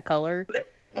all of that color.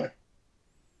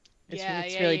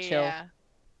 It's really chill. Yeah.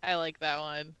 I like that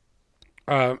one.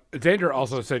 Xander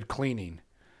also said cleaning,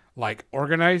 like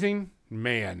organizing.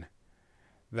 Man,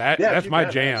 Yeah, that's you my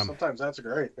can. jam. Sometimes that's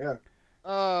great. Yeah.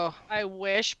 Oh, I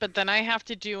wish, but then I have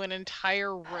to do an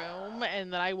entire room,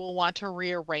 and then I will want to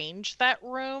rearrange that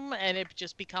room, and it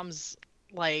just becomes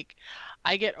like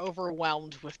I get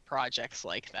overwhelmed with projects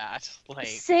like that. Like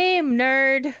Same,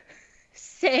 nerd.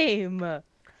 Same. Well,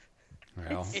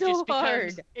 It's it so just becomes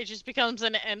hard. it just becomes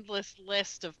an endless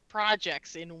list of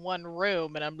projects in one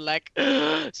room, and I'm like,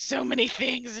 so many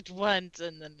things at once,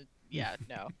 and then yeah,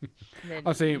 no. And then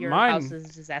I'll say your mine- house is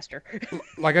a disaster.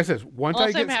 like I said, once I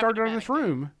Unless I'm get having started a on this manic day.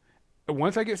 room,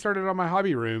 once I get started on my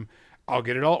hobby room, I'll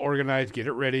get it all organized, get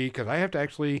it ready, because I have to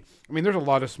actually, I mean, there's a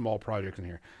lot of small projects in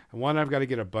here. And one, I've got to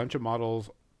get a bunch of models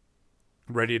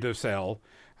ready to sell,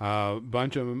 a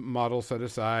bunch of models set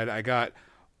aside. I got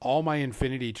all my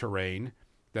Infinity terrain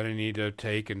that I need to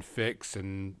take and fix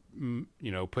and,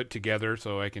 put together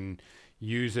so I can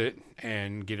use it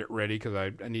and get it ready, because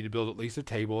I need to build at least a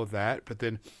table of that, but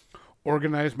then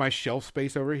organize my shelf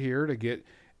space over here to get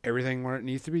everything where it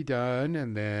needs to be done,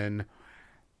 and then,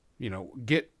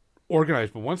 get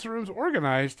organized. But once the room's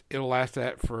organized, it'll last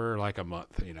that for like a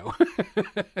month, and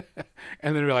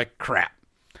then it'll be like, crap,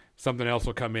 something else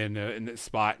will come in its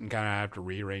spot and kind of have to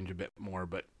rearrange a bit more.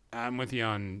 But I'm with you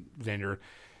on Xander.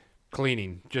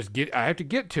 Cleaning, I have to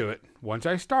get to it. Once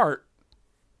I start,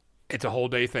 it's a whole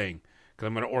day thing, because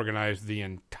I'm going to organize the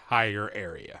entire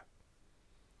area.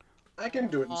 I can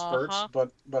do it in spurts, Uh-huh.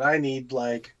 but I need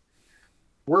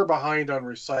we're behind on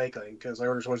recycling because I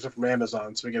ordered so much stuff from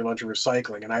Amazon, so we get a bunch of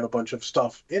recycling, and I have a bunch of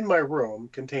stuff in my room,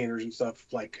 containers and stuff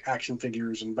like action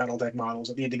figures and BattleTech models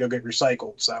that need to go get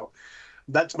recycled. So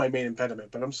that's my main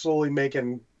impediment. But I'm slowly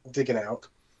digging out.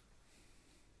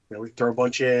 We throw a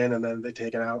bunch in, and then they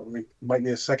take it out, and we might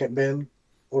need a second bin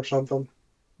or something.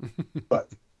 But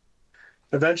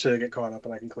eventually, I get caught up,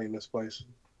 and I can clean this place.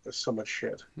 There's so much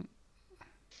shit.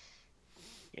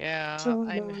 Yeah, So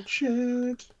much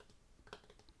shit.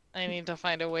 I need to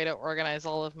find a way to organize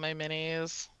all of my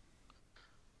minis.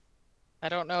 I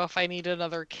don't know if I need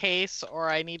another case or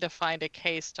I need to find a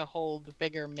case to hold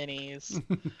bigger minis.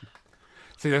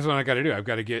 See, that's what I got to do. I've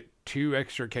got to get 2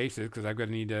 extra cases, because I've got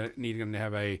to need to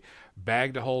have a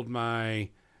bag to hold my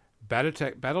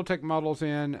BattleTech models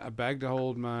in, a bag to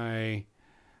hold my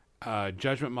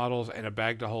Judgment models, and a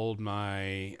bag to hold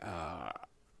my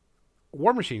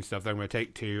War Machine stuff that I'm going to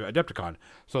take to Adepticon.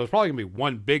 So it's probably going to be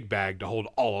one big bag to hold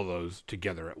all of those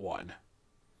together at one.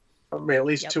 I mean, at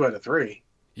least Yep. 2 out of 3.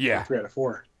 Yeah. Or 3 out of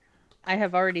 4. I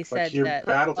have already said Like your that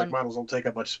BattleTech models don't take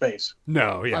up much space.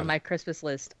 No, yeah. on my Christmas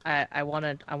list. I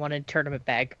wanted a tournament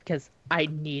bag because I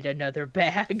need another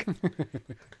bag.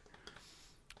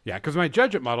 Yeah, because my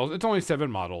Judgment models, it's only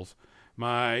 7 models.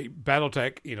 My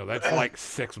BattleTech, that's like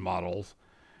 6 models.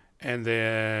 And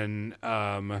then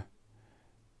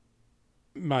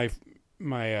my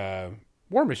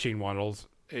War Machine models,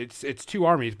 it's 2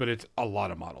 armies, but it's a lot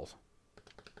of models.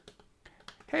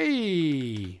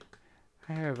 Hey,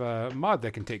 I have a mod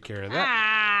that can take care of that.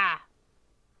 Ah!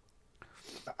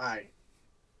 Aye.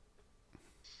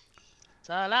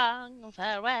 So long,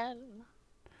 farewell.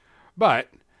 But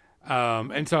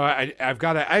and so I've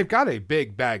got a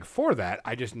big bag for that.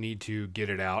 I just need to get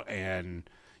it out and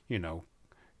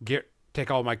take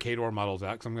all my Kador models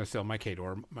out, because I'm going to sell my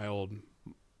Kador, my old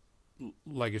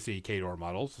legacy Kador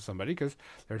models to somebody, because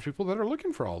there's people that are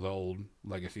looking for all the old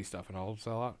legacy stuff, and I'll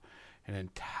sell out an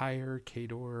entire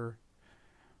Kador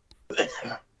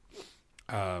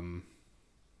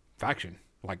faction,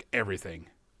 like everything.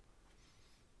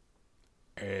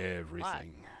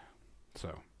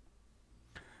 So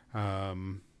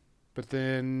but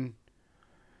then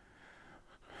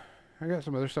I got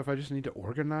some other stuff I just need to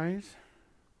organize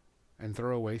and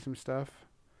throw away some stuff.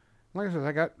 Like I said,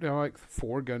 I got like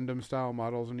 4 Gundam style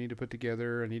models I need to put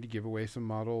together. I need to give away some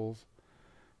models.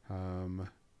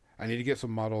 I need to get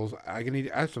some models. I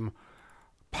have some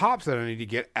pops that I need to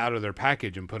get out of their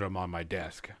package and put them on my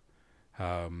desk.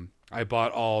 I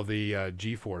bought all the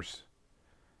GeForce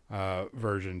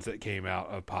versions that came out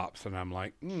of pops, and I'm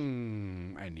like, I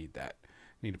need that. I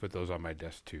need to put those on my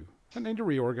desk too. I need to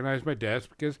reorganize my desk,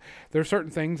 because there are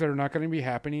certain things that are not going to be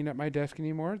happening at my desk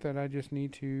anymore, that I just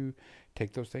need to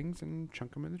take those things and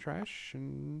chunk them in the trash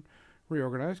and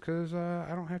reorganize, because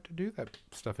I don't have to do that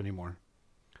stuff anymore.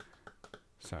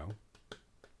 So,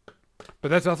 but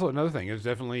that's also another thing. It's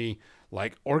definitely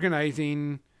like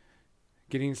organizing,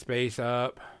 getting space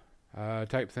up,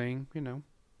 type thing,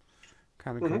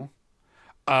 kind of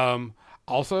cool.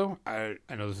 Also, I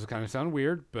know this is kind of sound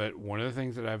weird, but one of the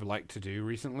things that I've liked to do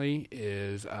recently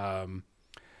is, so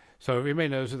if anybody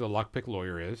knows who the lockpick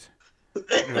lawyer is,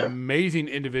 an amazing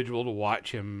individual to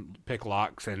watch him pick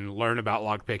locks and learn about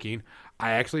lockpicking.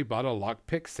 I actually bought a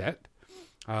lockpick set,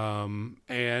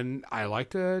 and I like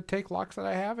to take locks that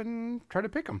I have and try to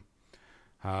pick them,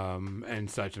 and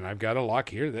such. And I've got a lock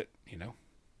here that,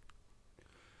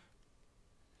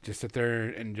 Just sit there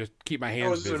and just keep my Oh,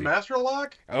 hands is it a busy. master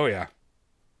lock? Oh yeah,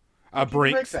 a You can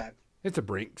break Brinks. that. It's a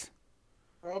Brinks.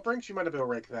 Oh, Brinks, you might have been able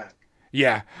to break that.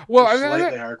 Yeah. Well, They're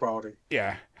slightly higher quality.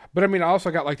 yeah. But I mean, I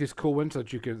also got like these cool ones that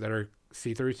that are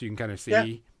see through, so you can kind of see, Yeah.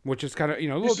 which is kind of a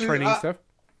You little see, training stuff.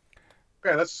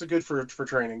 Yeah, that's good for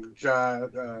training.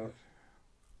 Joe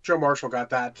Marshall got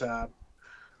that.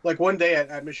 Like one day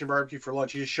at Mission Barbecue for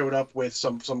lunch, he just showed up with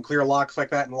some clear locks like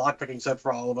that and lockpicking set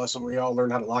for all of us, and we all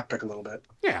learned how to lockpick a little bit.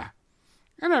 Yeah.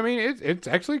 And I mean, it's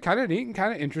actually kind of neat and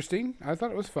kind of interesting. I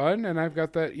thought it was fun, and I've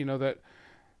got that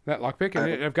that lockpick,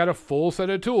 and I've got a full set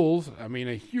of tools. I mean,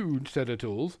 a huge set of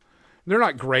tools. They're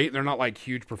not great. They're not like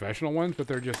huge professional ones, but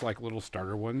they're just like little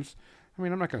starter ones. I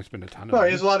mean, I'm not going to spend a ton of No, money.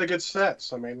 he has a lot of good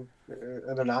sets. I mean,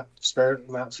 and they're not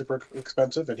super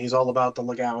expensive, and he's all about the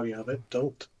legality of it.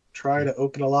 Don't try to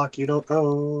open a lock you don't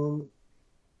own.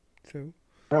 So,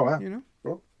 Oh wow,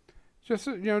 cool. Just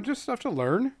just stuff to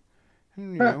learn,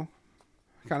 and kind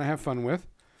of have fun with.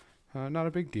 Not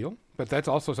a big deal, but that's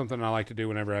also something I like to do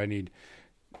whenever I need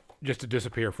just to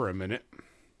disappear for a minute.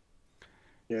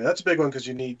 Yeah, that's a big one because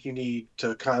you need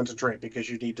to concentrate because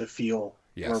you need to feel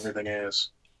where everything is.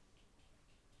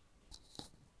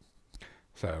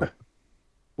 So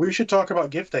we should talk about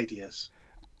gift ideas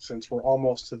since we're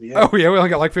almost to the end. Oh yeah, we only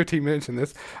got like 15 minutes in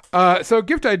this. So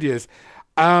gift ideas.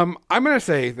 I'm going to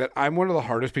say that I'm one of the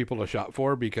hardest people to shop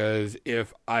for because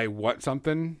if I want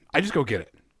something, I just go get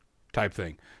it type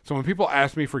thing. So when people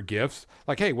ask me for gifts,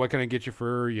 like, hey, what can I get you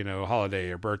for, holiday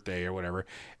or birthday or whatever?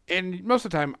 And most of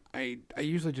the time, I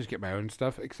usually just get my own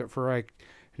stuff, except for I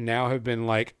now have been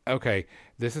like, okay,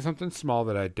 this is something small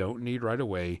that I don't need right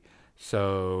away.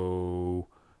 So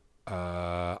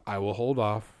I will hold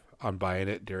off on buying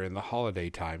it during the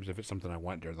holiday times if it's something I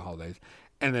want during the holidays,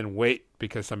 and then wait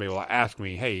because somebody will ask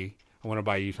me, hey, I want to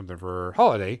buy you something for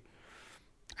holiday,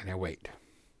 and I wait.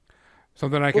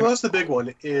 Something I can. Well, that's the big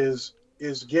one is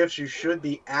gifts. You should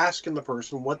be asking the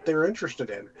person what they're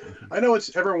interested in. Mm-hmm. I know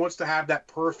everyone wants to have that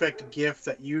perfect gift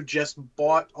that you just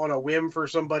bought on a whim for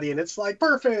somebody, and it's like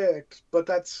perfect, but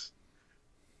that's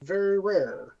very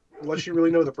rare unless you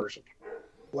really know the person.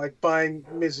 Like buying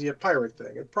Mizzy a pirate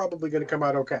thing, it's probably going to come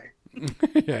out okay.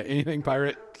 Yeah, anything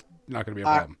pirate, not going to be a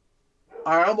problem.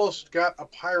 I almost got a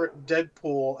pirate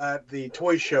Deadpool at the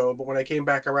toy show, but when I came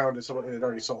back around, it had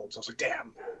already sold. So I was like,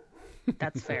 damn.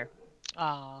 That's fair.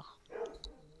 Ah.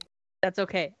 That's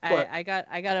okay. I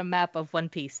got a map of One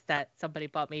Piece that somebody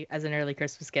bought me as an early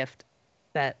Christmas gift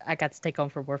that I got to take home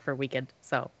from work for a weekend.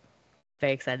 So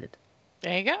very excited.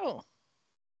 There you go.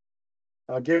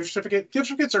 Gift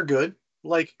certificates are good.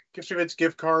 Like gift certificates,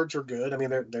 gift cards are good. I mean,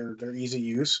 they're easy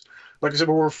use. Like I said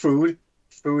before, food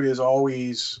is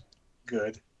always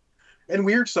good. And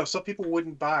weird stuff people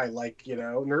wouldn't buy. Like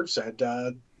Nerve said,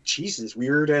 cheese is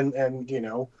weird, and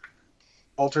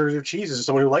alternative cheeses.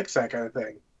 Someone who likes that kind of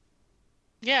thing.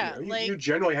 Yeah, you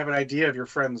generally have an idea of your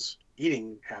friend's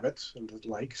eating habits and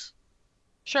likes.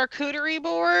 Charcuterie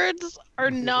boards are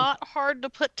not hard to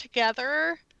put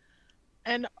together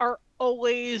and are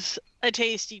always a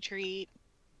tasty treat.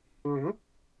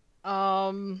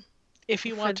 Mm-hmm. If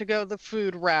you want to go the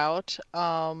food route,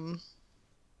 I'm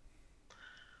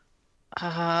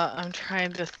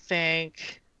trying to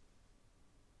think.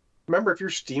 Remember, if you're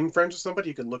Steam friends with somebody,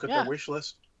 you can look at their wish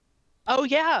list. Oh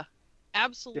yeah,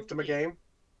 absolutely. Gift them a game.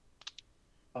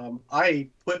 I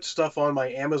put stuff on my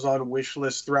Amazon wish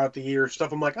list throughout the year.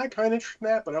 Stuff I'm like, I kind of interested in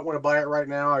that, but I don't want to buy it right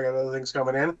now. I got other things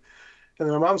coming in. And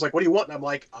then my mom's like, what do you want? And I'm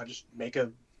like, I'll just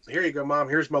here you go, Mom.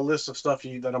 Here's my list of stuff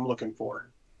that I'm looking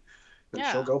for. And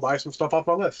she'll go buy some stuff off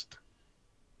my list.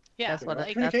 Yeah. That's what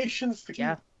communication's the key.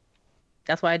 Yeah.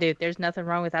 That's what I do. There's nothing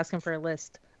wrong with asking for a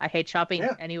list. I hate shopping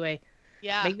anyway.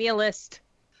 Yeah. Make me a list.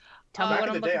 Tell me what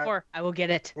I'm looking for. I will get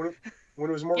it. When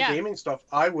it was more gaming stuff,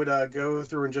 I would go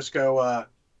through and just go,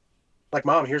 like,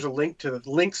 Mom, here's a link to the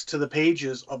links to the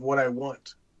pages of what I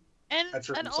want. And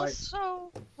sites.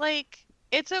 Also, like,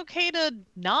 it's okay to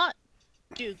not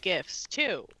do gifts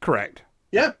too. Correct.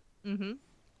 Yeah. Mm-hmm.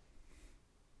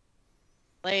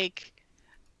 Like,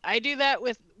 we do that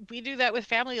with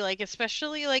family. Like,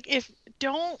 especially like if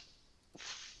don't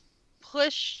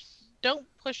push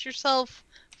yourself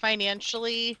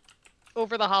financially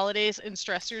over the holidays and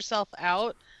stress yourself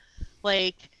out.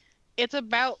 Like, it's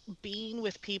about being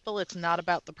with people. It's not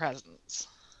about the presents.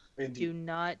 Indeed. Do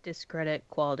not discredit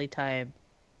quality time.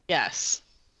 Yes.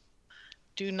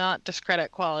 Do not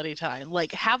discredit quality time.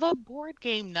 Like, have a board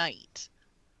game night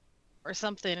or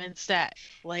something instead.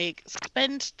 Like,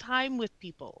 spend time with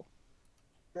people.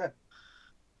 Yeah.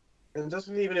 And it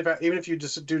doesn't even if you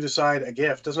just decide a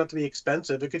gift, it doesn't have to be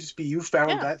expensive. It could just be you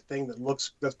found that thing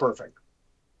that's perfect.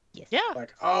 Yes. Yeah.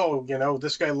 Like, oh,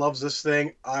 this guy loves this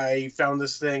thing. I found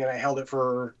this thing and I held it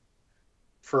for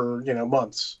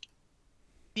months.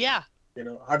 Yeah.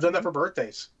 I've done that for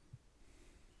birthdays.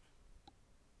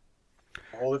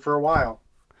 I hold it for a while.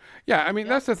 Yeah, I mean,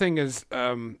 Yep. that's the thing is,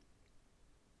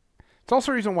 it's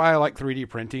also the reason why I like 3D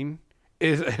printing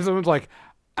is someone's like,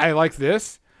 I like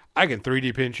this. I can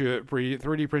 3D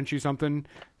print you something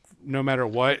no matter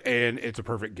what, and it's a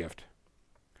perfect gift.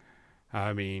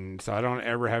 I mean, so I don't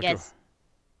ever have Yes. to.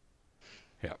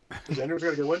 Yeah. Has anyone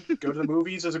got a good one? Go to the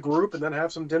movies as a group and then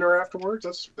have some dinner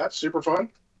afterwards. That's super fun.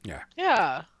 Yeah.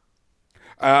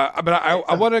 But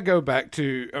I want to go back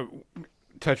to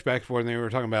touch back when they were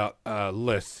talking about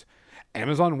lists.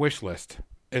 Amazon wish list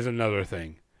is another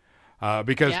thing.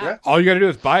 Because Yeah. all you got to do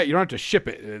is buy it. You don't have to ship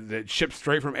it. It ships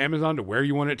straight from Amazon to where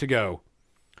you want it to go.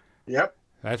 Yep.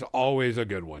 That's always a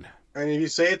good one. And if you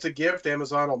say it's a gift,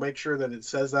 Amazon will make sure that it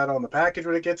says that on the package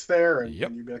when it gets there, and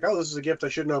Yep. you'd be like, "Oh, this is a gift. I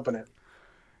shouldn't open it."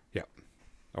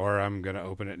 Or I'm going to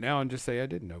open it now and just say I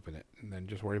didn't open it, and then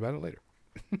just worry about it later.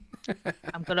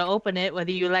 I'm gonna open it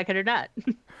whether you like it or not.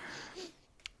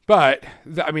 But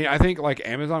I mean, I think like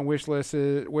Amazon wish lists,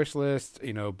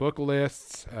 book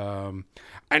lists, and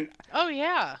Oh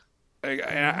yeah.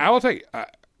 I will take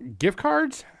gift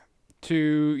cards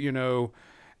to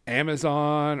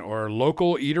Amazon or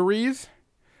local eateries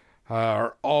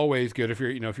are always good if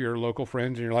you're local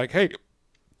friends and you're like, hey,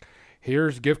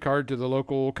 here's gift card to the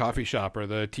local coffee shop or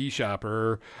the tea shop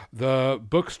or the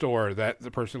bookstore that the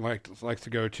person likes to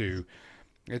go to.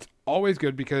 It's always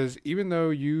good because even though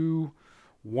you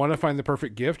want to find the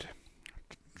perfect gift,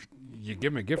 you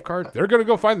give them a gift card, they're going to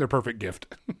go find their perfect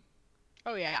gift.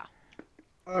 Oh yeah.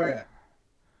 Oh yeah.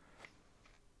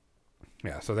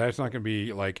 Yeah, so that's not going to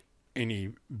be like any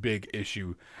big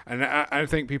issue. And I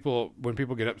think when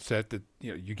people get upset that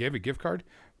you gave a gift card,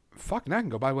 fuck, now I can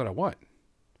go buy what I want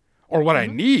or what I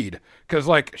need. Because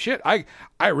like shit, I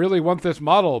really want this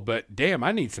model, but damn,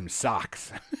 I need some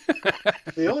socks.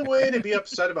 The only way to be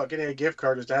upset about getting a gift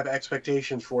card is to have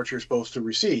expectations for what you're supposed to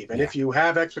receive. And Yeah. if you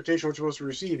have expectations for what you're supposed to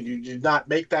receive and you did not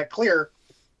make that clear,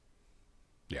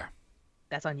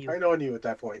 That's on you. I know on you at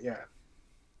that point. Yeah.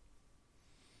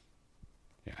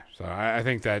 Yeah, so I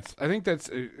think that's,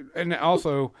 and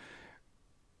also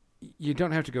you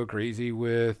don't have to go crazy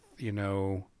with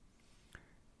the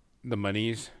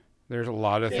monies. There's a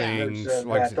lot of Yeah. things There's,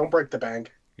 like don't break the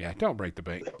bank. yeah, don't break the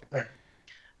bank.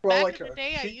 Well, Back in the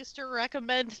day, I used to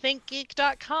recommend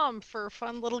thinkgeek.com for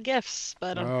fun little gifts,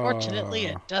 but unfortunately,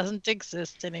 it Oh. doesn't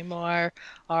exist anymore.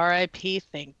 R.I.P.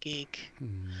 ThinkGeek.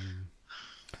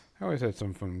 I always had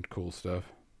some fun, cool stuff.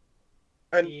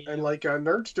 and Yeah. like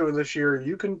Nerd's doing this year,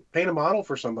 you can paint a model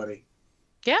for somebody.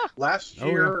 Yeah. Last Oh,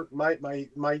 yeah. year,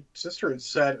 my sister had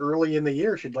said early in the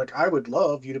year, she'd like, I would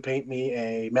love you to paint me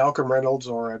a Malcolm Reynolds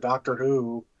or a Doctor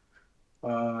Who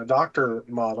doctor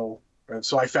model. And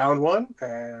so I found one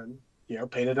and,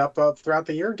 painted up throughout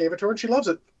the year and gave it to her, and she loves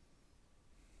it.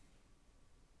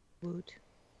 Woot.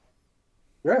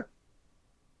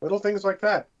 Little things like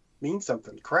that mean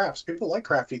something. Crafts. People like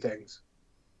crafty things.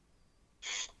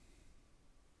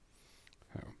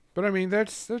 But I mean,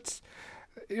 that's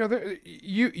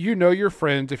you know your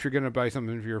friends. If you're going to buy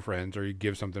something for your friends or you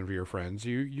give something for your friends,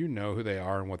 you know who they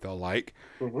are and what they'll like,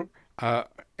 Mm-hmm.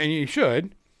 and you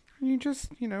should. You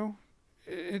just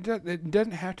it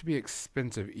doesn't have to be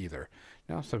expensive either.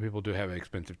 Now, some people do have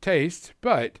expensive taste,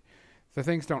 but the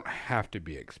things don't have to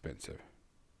be expensive.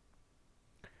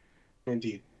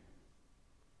 Indeed.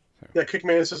 Yeah,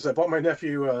 Kickman says, I bought my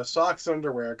nephew socks and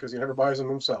underwear because he never buys them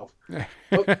himself.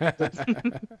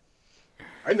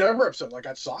 I never upset. I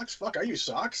got socks. Fuck, I use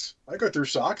socks. I go through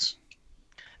socks.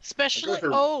 Especially,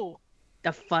 through-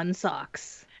 The fun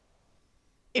socks.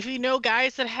 if you know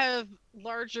guys that have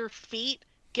larger feet,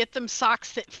 get them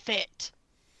socks that fit.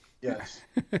 Yes.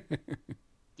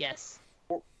 Yes.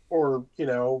 Or,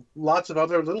 lots of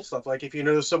other little stuff. Like if you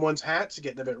know someone's hat's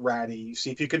getting a bit ratty, you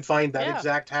see if you can find that Yeah.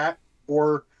 exact hat,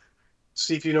 or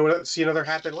see if see another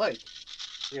hat they like.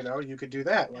 You could do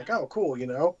that. Like, oh, cool,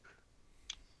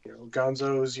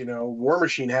 Gonzo's, War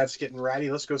Machine hat's getting ratty.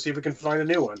 Let's go see if we can find a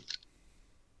new one.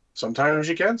 Sometimes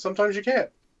you can, sometimes you can't.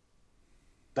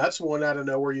 That's one out of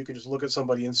nowhere you can just look at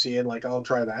somebody and see, and like, I'll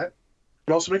try that.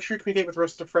 And also make sure you communicate with the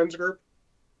rest of the friends group.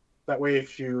 That way,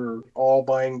 if you're all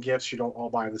buying gifts, you don't all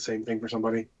buy the same thing for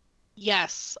somebody.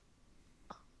 Yes.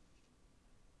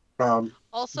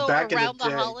 Also, Back in the around the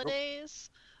day- holidays,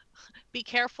 be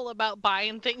careful about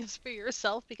buying things for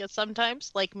yourself because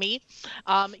sometimes, like me,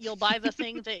 you'll buy the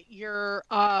thing that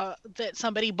that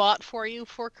somebody bought for you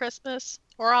for Christmas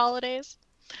or holidays.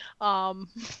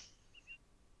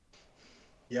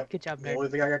 Yep. Good job, The nerd. only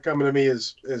thing I got coming to me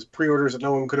is pre-orders that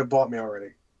no one could have bought me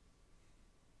already.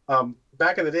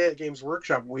 Back in the day at Games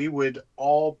Workshop, we would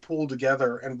all pool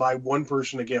together and buy one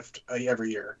person a gift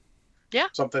every year. Yeah.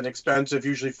 Something expensive,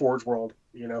 usually Forge World.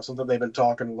 Something they've been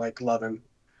talking loving.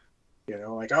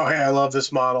 Like, oh hey, I love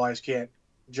this model, I just can't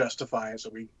justify it, so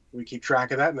we keep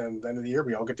track of that, and then at the end of the year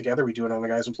we all get together, we do it on the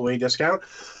guy's employee discount,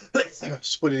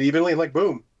 split it evenly, and like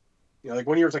boom, like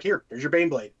one year it's like, here's your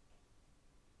Baneblade.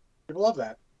 People love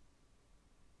that.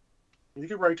 You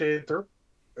can rotate it through.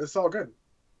 It's all good.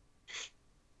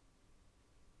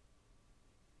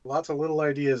 Lots of little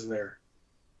ideas there.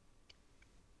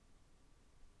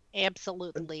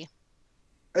 Absolutely.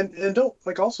 And don't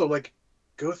also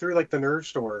go through the nerd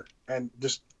store and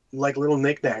just little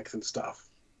knickknacks and stuff.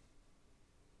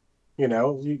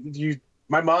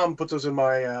 My mom puts those in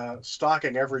my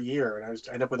stocking every year, and I just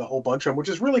end up with a whole bunch of them, which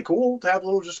is really cool to have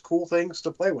little just cool things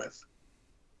to play with,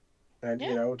 and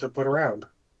to put around.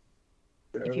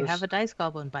 If you have a dice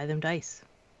goblin, buy them dice.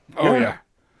 Oh yeah.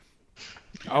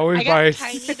 Always I buy got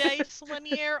tiny dice one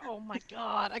year. Oh my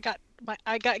god!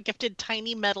 I got gifted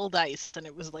tiny metal dice, and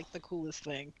it was like the coolest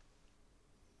thing.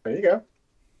 There you go.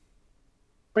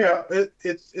 But yeah,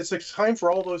 it's a time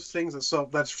for all those things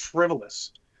that's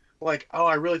frivolous. Like, oh,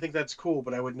 I really think that's cool,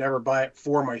 but I would never buy it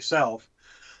for myself.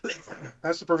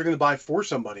 That's the perfect thing to buy for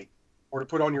somebody, or to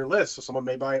put on your list so someone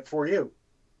may buy it for you.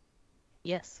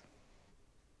 Yes.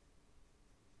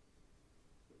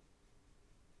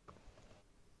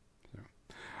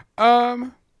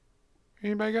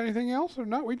 Anybody got anything else? Or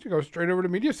not, we can go straight over to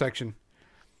media section.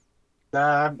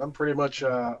 Nah, I'm pretty much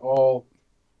all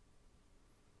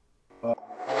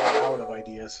out of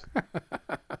ideas.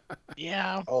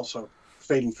 Yeah. Also,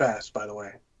 fading fast, by the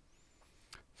way.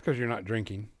 It's because you're not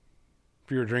drinking.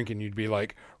 If you were drinking, you'd be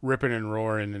like ripping and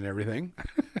roaring and everything.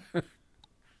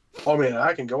 Oh man,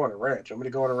 I can go on a rant. You want me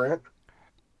to go on a rant?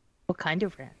 What kind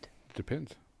of rant?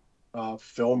 Depends.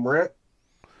 Film rant.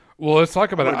 Well, let's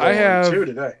talk about it. I'm gonna I go on have 2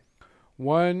 today.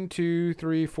 1, 2,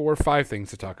 3, 4, 5 things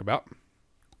to talk about.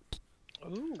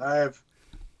 Ooh. I have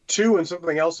 2 and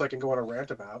something else I can go on a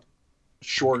rant about.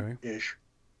 Short-ish.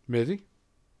 Mizzy?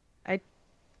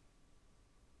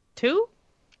 2?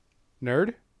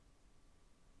 Nerd?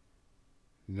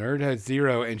 Nerd has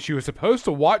 0, and she was supposed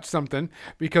to watch something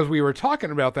because we were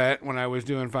talking about that when I was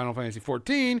doing Final Fantasy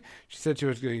 14. She said she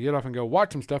was going to get off and go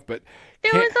watch some stuff, but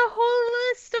There was a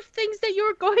whole list of things that you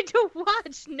were going to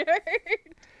watch,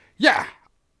 nerd. yeah,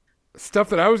 stuff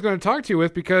that I was going to talk to you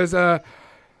with because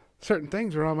certain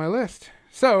things are on my list.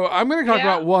 So I'm going to talk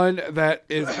about one that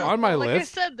is on my like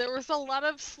list. I said, there was a lot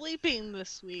of sleeping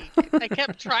this week. I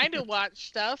kept trying to watch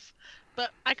stuff,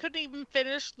 but I couldn't even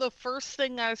finish the first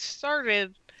thing I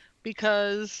started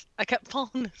because I kept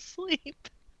falling asleep.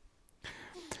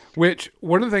 Which,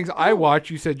 one of the things I watched,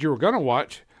 you said you were going to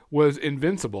watch, was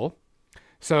Invincible.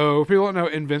 So if people don't know,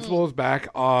 Invincible is back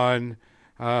on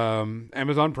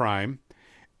Amazon Prime.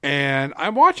 And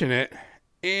I'm watching it.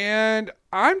 And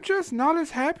I'm just not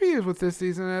as happy with this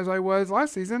season as I was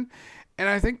last season. And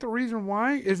I think the reason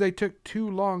why is they took too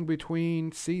long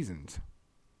between seasons.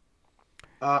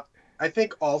 I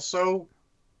think also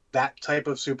that type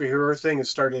of superhero thing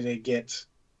is starting to get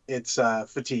its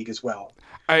fatigue as well.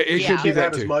 It could be Can't that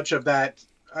have too. as much of that.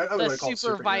 I don't The really call it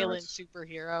super violent superheroes.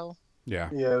 superhero. Yeah.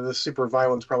 Yeah, the super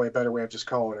violence probably a better way of just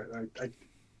calling it. I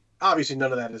obviously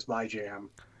none of that is my jam.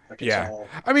 Like, it's all,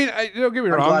 I mean, don't get me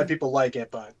I'm wrong. glad people like it,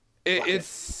 but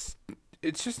It's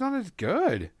just not as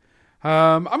good.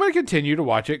 I'm going to continue to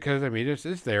watch it because I mean it's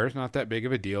there. It's not that big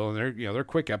of a deal, and they're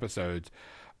quick episodes.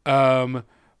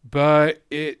 But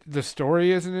the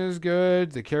story isn't as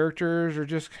good. The characters are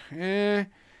just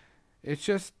It's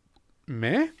just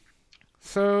meh.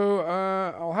 So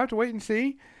I'll have to wait and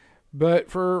see.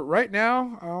 But for right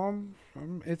now,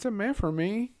 it's a meh for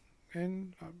me,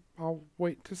 and I'll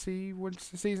wait to see once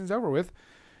the season's over with.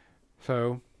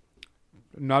 So,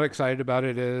 not excited about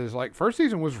it as like first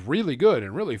season was really good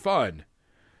and really fun.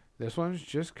 This one's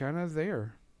just kind of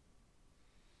there.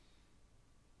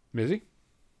 Mizzy?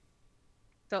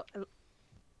 So,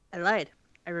 I lied.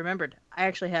 I remembered. I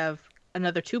actually have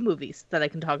another 2 movies that I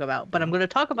can talk about, but I'm going to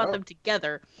talk about them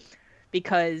together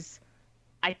because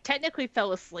I technically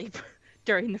fell asleep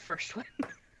during the first one.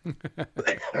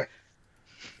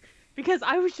 Because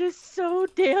I was just so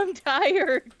damn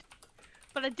tired.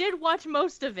 But I did watch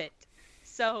most of it.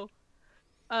 So,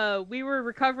 we were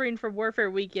recovering from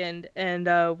Warfare Weekend, and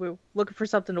we were looking for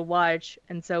something to watch.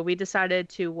 And so we decided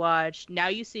to watch Now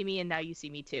You See Me and Now You See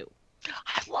Me Too.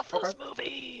 I love those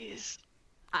movies.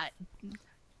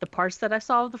 The parts that I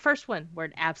saw of the first one were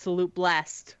an absolute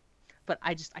blast. But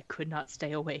I could not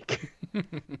stay awake.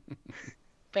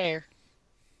 Fair.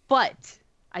 But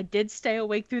I did stay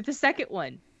awake through the second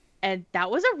one, and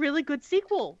that was a really good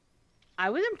sequel. I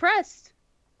was impressed.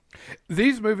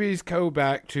 These movies go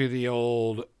back to the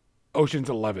old Ocean's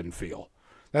 11 feel.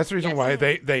 That's the reason Yes. why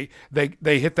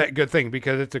they hit that good thing,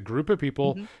 because it's a group of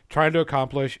people Mhm. trying to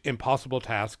accomplish impossible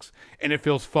tasks, and it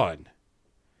feels fun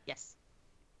Yes.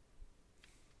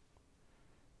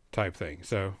 type thing.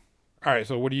 So, all right.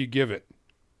 So, what do you give it?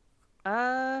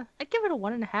 I'd give it a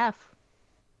 1.5.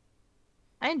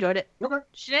 I enjoyed it. Okay.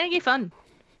 Shenanigan fun.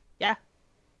 Yeah.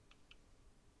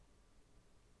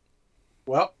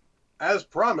 Well, as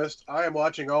promised, I am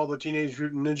watching all the Teenage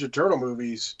Mutant Ninja Turtle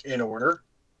movies in order.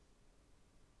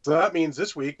 So that means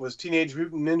this week was Teenage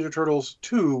Mutant Ninja Turtles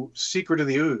 2: Secret of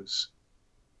the Ooze.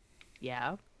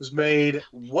 Yeah. It was made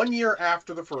 1 year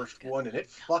after the first one, and it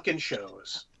fucking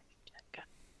shows.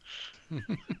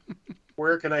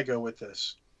 Where can I go with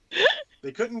this?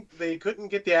 They couldn't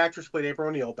get the actress who played April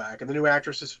O'Neil back, and the new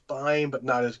actress is fine, but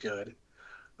not as good.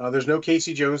 There's no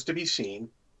Casey Jones to be seen.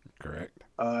 Correct.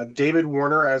 David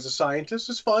Warner as a scientist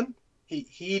is fun.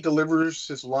 He delivers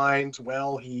his lines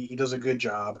well. He does a good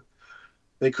job.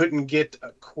 They couldn't get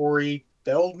Corey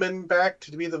Feldman back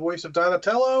to be the voice of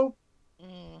Donatello.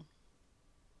 Mm.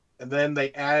 And then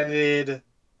they added,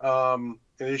 in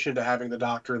addition to having the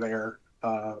Doctor there,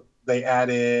 they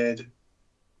added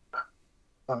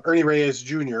Ernie Reyes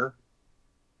Jr.,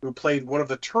 who played one of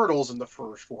the turtles in the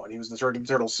first one. He was the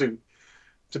turtle suit,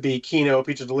 to be Kino,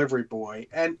 Pizza Delivery Boy.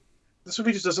 And this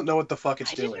movie just doesn't know what the fuck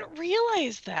it's I doing. didn't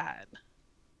realize that.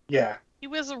 Yeah. He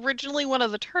was originally one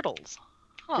of the turtles.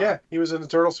 Huh. Yeah, he was in the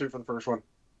turtle suit for the first one.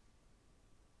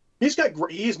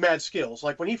 He's mad skills.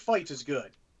 Like, when he fights, is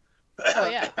good. Oh,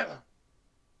 yeah.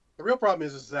 The real problem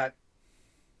is that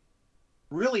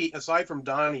really, aside from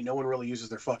Donnie, no one really uses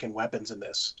their fucking weapons in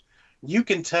this. You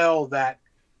can tell that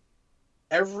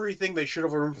everything they should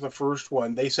have learned from the first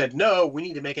one, they said, no, we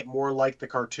need to make it more like the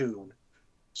cartoon.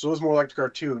 So it was more like the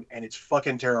cartoon, and it's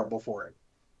fucking terrible for it.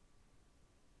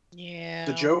 Yeah.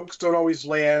 The jokes don't always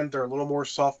land. They're a little more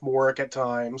sophomoric at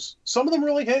times. Some of them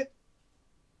really hit.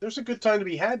 There's a good time to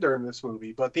be had during this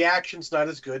movie, but the action's not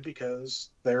as good because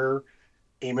they're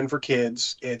aiming for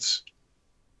kids. It's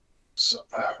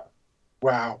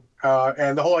wow.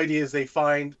 And the whole idea is they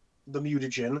find the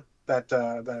mutagen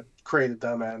that created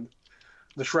them, and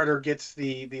the Shredder gets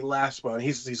the last one.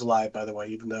 He's alive, by the way,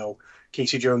 even though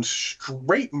Casey Jones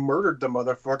straight murdered the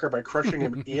motherfucker by crushing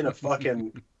him in a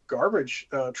fucking garbage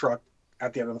truck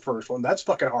at the end of the first one. That's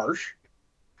fucking harsh.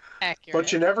 Accurate.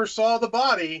 But you never saw the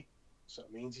body, so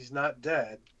it means he's not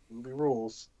dead. Movie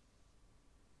rules.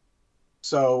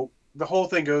 So the whole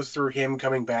thing goes through him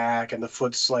coming back, and the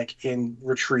Foot's like in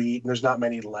retreat, and there's not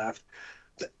many left.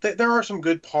 There are some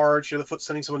good parts. The Foot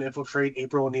sending someone to infiltrate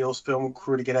April O'Neil's film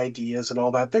crew to get ideas and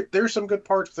all that. There's some good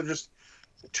parts, but they're just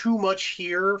too much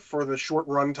here for the short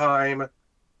run time,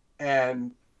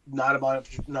 and not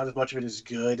as much of it is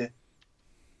good.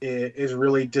 It is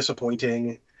really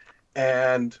disappointing,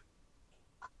 and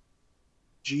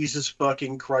Jesus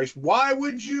fucking Christ, why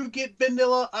would you get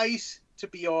Vanilla Ice to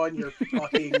be on your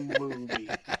fucking movie?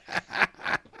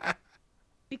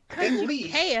 Because At you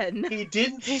least can. he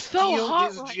didn't He's so steal hot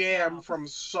his right jam now. from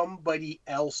somebody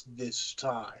else this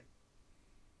time.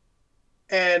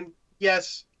 And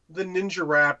yes, the ninja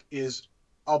rap is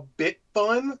a bit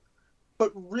fun,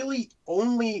 but really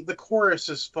only the chorus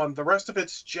is fun. The rest of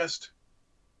it's just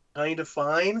kind of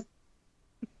fine.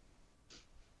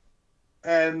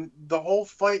 And the whole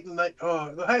fight in the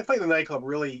fight in the nightclub,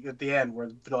 really at the end where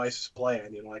Vanilla Ice is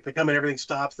playing, like they come in, everything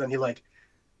stops, then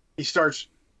he starts,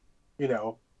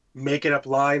 making up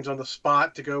lines on the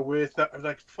spot to go with. I'm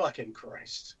like, fucking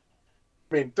Christ.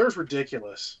 I mean, there's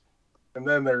ridiculous, and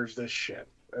then there's this shit.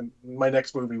 And my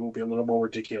next movie will be a little more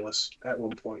ridiculous at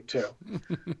one point too.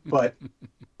 But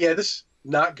yeah, this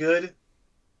not good.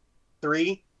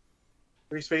 Three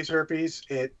space herpes.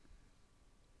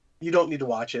 You don't need to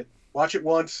watch it. Watch it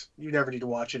once. You never need to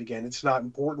watch it again. It's not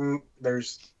important.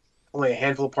 There's only a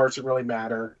handful of parts that really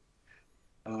matter.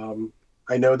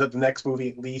 I know that the next movie,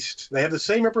 at least, they have the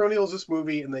same April O'Neil as this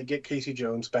movie, and they get Casey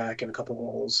Jones back in a couple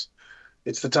roles.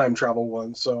 It's the time travel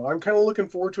one, so I'm kind of looking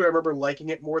forward to it. I remember liking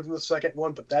it more than the second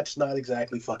one, but that's not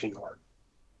exactly fucking hard.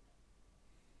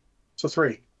 So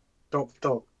 3.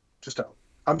 Just don't.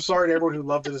 I'm sorry to everyone who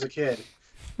loved it as a kid.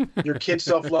 Your kid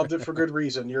self loved it for good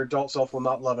reason. Your adult self will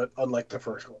not love it, unlike the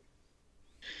first one.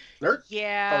 Nerd?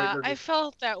 Yeah, Oh, I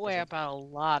felt that way about a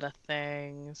lot of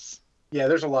things. Yeah,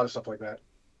 there's a lot of stuff like that.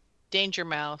 Danger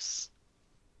Mouse.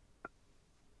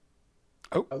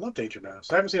 I love Danger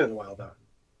Mouse. I haven't seen it in a while, though.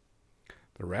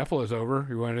 The raffle is over.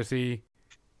 You want to see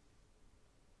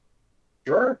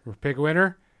Sure. pick a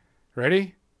winner?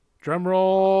 Ready? Drum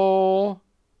roll.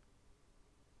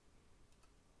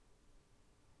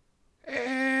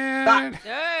 And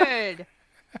Good.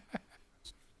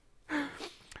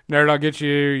 Nerd, I'll get you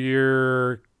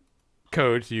your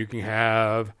code so you can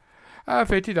have a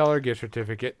 $50 gift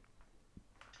certificate.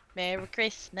 Merry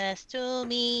Christmas to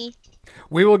me.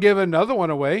 We will give another one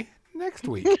away next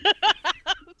week.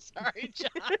 Sorry, John.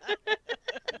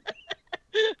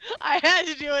 I had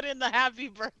to do it in the happy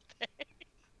birthday.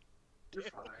 You're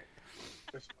fine.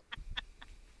 It's fine.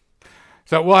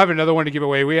 So we'll have another one to give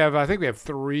away. I think we have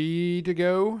 3 to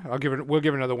go. We'll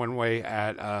give another one away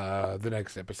at the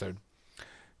next episode.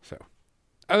 So,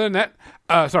 other than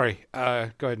that, sorry. Go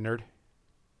ahead, nerd.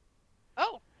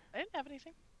 Oh, I didn't have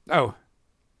anything. Oh,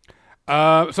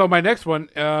 so my next one,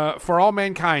 For All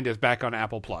Mankind, is back on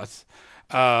Apple Plus,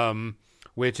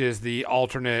 which is the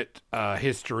alternate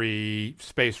history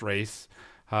space race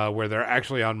where they're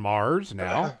actually on Mars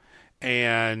now,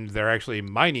 and they're actually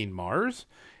mining Mars.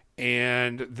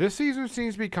 And this season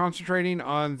seems to be concentrating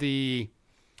on the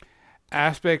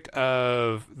aspect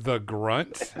of the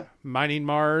grunts mining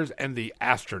Mars and the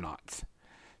astronauts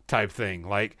type thing.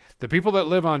 Like, the people that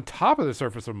live on top of the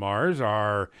surface of Mars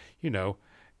are,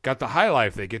 got the high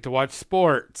life. They get to watch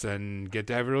sports and get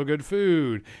to have real good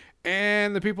food.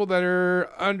 And the people that are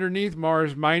underneath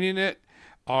Mars mining it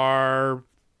are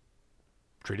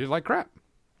treated like crap.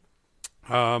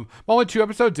 I'm only 2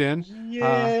 episodes in.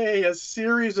 Yay, a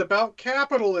series about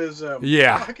capitalism.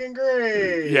 Yeah. Fucking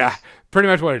great. Yeah, pretty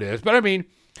much what it is. But I mean,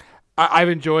 I've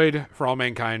enjoyed For All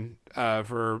Mankind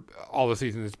for all the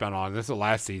seasons it's been on. This is the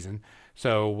last season,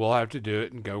 so we'll have to do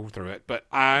it and go through it. But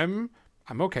I'm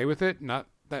okay with it. Not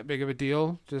that big of a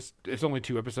deal. Just it's only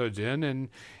 2 episodes in, and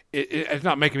it's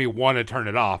not making me want to turn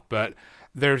it off. But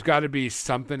there's got to be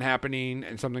something happening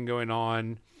and something going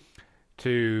on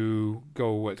to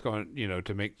go what's going,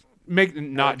 to make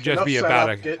not just be about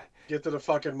a get to the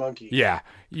fucking monkey. Yeah,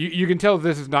 you can tell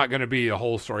this is not going to be a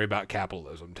whole story about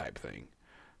capitalism type thing.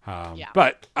 Yeah.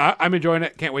 But I'm enjoying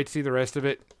it. Can't wait to see the rest of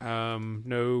it.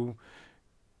 No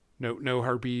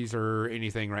herpes or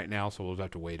anything right now, so we'll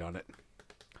have to wait on it.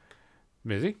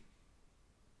 Mizzy?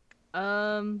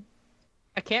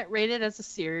 I can't rate it as a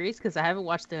series because I haven't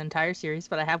watched the entire series,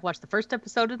 but I have watched the first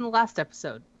episode and the last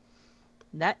episode.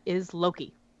 That is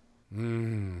Loki.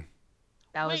 That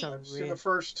was Wait. I've seen the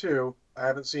first 2. I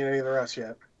haven't seen any of the rest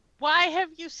yet. Why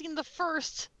have you seen the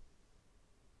first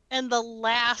and the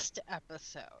last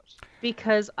episode?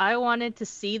 because I wanted to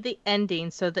see the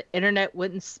ending so the internet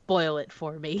wouldn't spoil it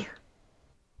for me.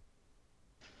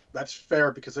 That's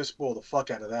fair because they spoil the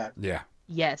fuck out of that. Yeah.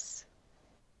 Yes.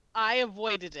 I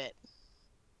avoided it.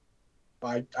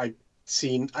 I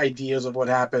seen ideas of what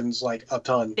happens like a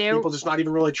ton. There- People just not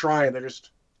even really trying. They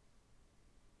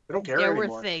don't care There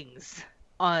anymore. were things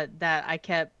that I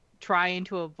kept trying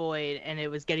to avoid, and it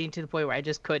was getting to the point where I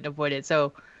just couldn't avoid it.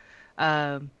 So,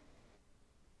 Gonzo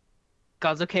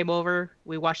came over,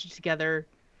 we watched it together,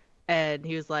 and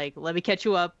he was like, "Let me catch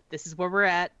you up. This is where we're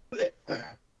at."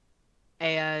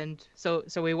 And so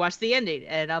we watched the ending,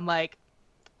 and I'm like,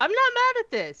 I'm not mad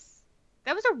at this.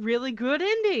 That was a really good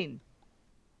ending.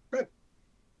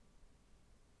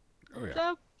 Oh yeah.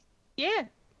 So, yeah. Yeah.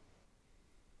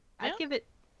 I'd give it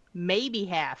maybe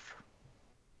half.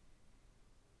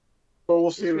 But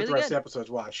we'll see It's with the really rest of good. the episodes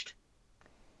watched.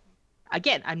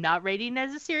 Again, I'm not rating it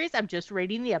as a series. I'm just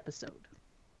rating the episode.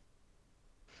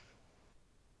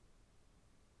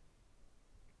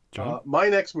 John? My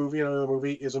next movie, another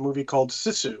movie, is a movie called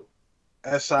Sisu.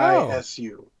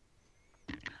 Sisu.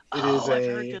 It is I've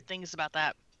heard a good things about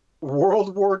that.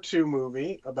 World War II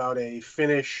movie about a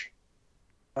Finnish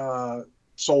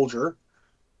soldier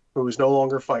who is no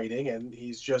longer fighting, and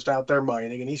he's just out there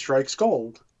mining, and he strikes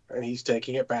gold, and he's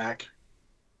taking it back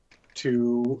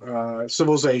to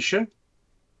civilization.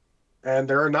 And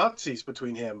there are Nazis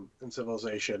between him and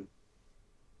civilization.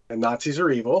 And Nazis are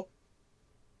evil.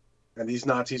 And these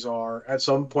Nazis are, at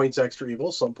some points, extra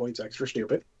evil, some points, extra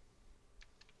stupid.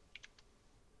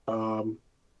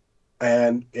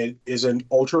 And it is an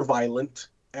ultra-violent,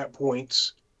 at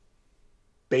points,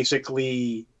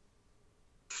 basically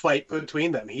fight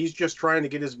between them. He's just trying to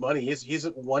get his money. He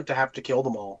doesn't want to have to kill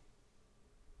them all.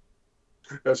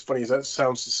 As funny as that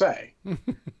sounds to say.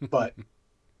 But,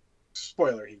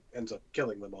 spoiler, he ends up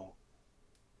killing them all.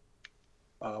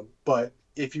 But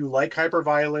if you like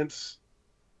hyper-violence,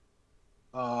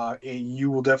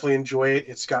 you will definitely enjoy it.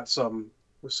 It's got some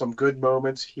good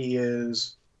moments. He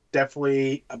is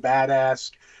definitely a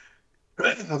badass.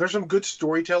 There's some good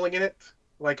storytelling in it,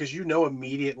 like, because you know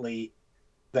immediately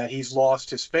that he's lost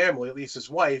his family, at least his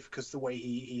wife, because the way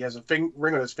he has a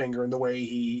ring on his finger and the way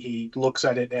he looks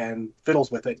at it and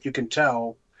fiddles with it, you can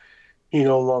tell he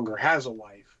no longer has a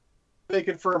wife. They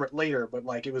confirm it later, but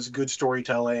like it was good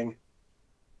storytelling.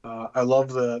 I love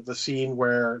the scene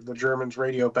where the Germans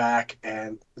radio back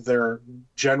and their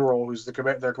general, who's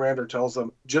their commander, tells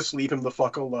them, "Just leave him the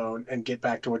fuck alone and get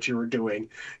back to what you were doing.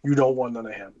 You don't want none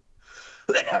of him."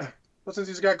 But since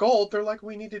he's got gold, they're like,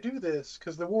 "We need to do this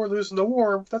because losing the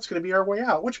war, that's going to be our way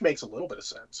out," which makes a little bit of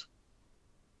sense.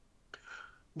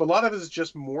 But a lot of it is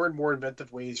just more and more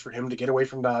inventive ways for him to get away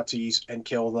from Nazis and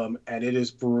kill them, and it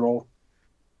is brutal.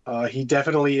 He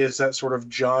definitely is that sort of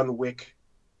John Wick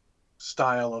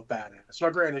style of badass. Now,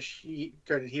 granted, he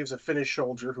was a Finnish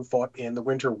soldier who fought in the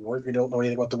Winter War. If you don't know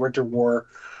anything about the Winter War,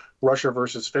 Russia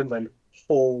versus Finland,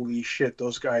 holy shit,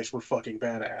 those guys were fucking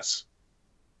badass.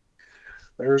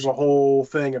 There's a whole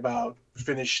thing about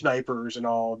Finnish snipers and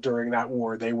all during that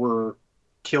war. They were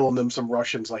killing them some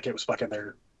Russians like it was fucking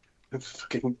their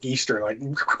fucking Easter.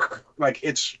 Like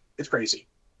it's crazy.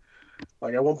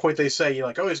 Like at one point they say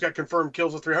like, "Oh, he's got confirmed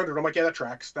kills of 300." I'm like, "Yeah, that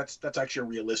tracks. That's actually a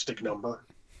realistic number."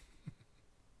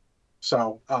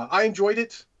 So I enjoyed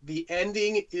it. The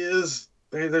ending is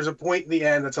there's a point in the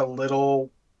end that's a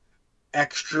little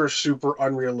extra super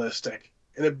unrealistic,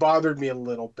 and it bothered me a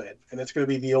little bit. And it's going to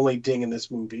be the only ding in this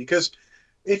movie because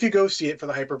if you go see it for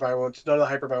the hyperviolence, none of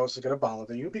the hyperviolence is going to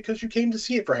bother you because you came to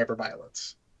see it for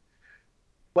hyperviolence.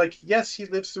 Like, yes, he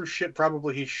lives through shit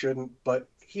probably he shouldn't, but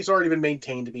he's already been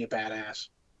maintained to be a badass.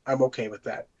 I'm okay with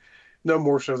that. No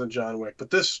more so than John Wick.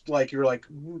 But this, like, you're like,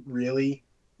 really?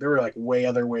 There were like way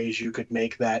other ways you could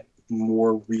make that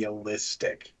more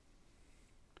realistic.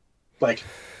 Like,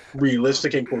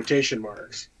 realistic in quotation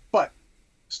marks. But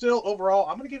still, overall,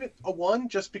 I'm going to give it a 1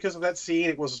 just because of that scene.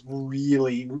 It was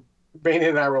really... Bane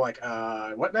and I were like,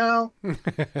 what now?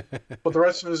 But the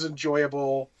rest of it is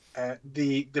enjoyable.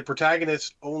 The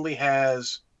protagonist only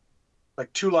has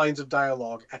like 2 lines of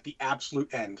dialogue at the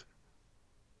absolute end.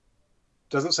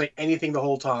 Doesn't say anything the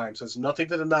whole time. Says nothing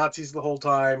to the Nazis the whole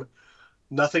time.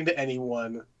 Nothing to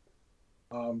anyone.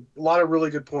 A lot of really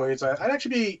good points. I'd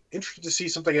actually be interested to see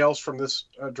something else from this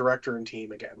director and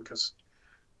team again because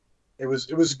it was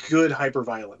good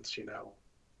hyperviolence. You know,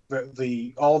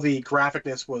 all the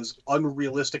graphicness was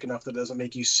unrealistic enough that it doesn't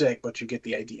make you sick, but you get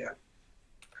the idea.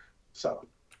 So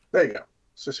there you go.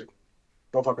 Sisu,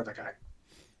 don't fuck with that guy.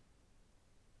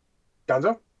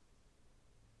 Gonzo?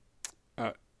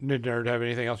 Did Nerd have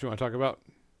anything else you want to talk about?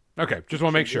 Okay, just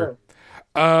want to make sure.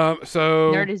 Yeah.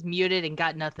 So Nerd is muted and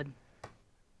got nothing.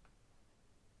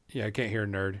 Yeah, I can't hear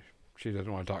Nerd. She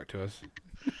doesn't want to talk to us.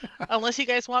 Unless you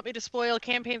guys want me to spoil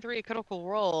Campaign 3 A Critical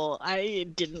Role, I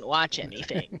didn't watch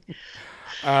anything.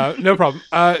 No problem.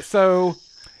 So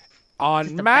on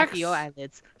Just the Max back of your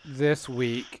eyelids. this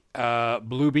week,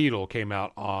 Blue Beetle came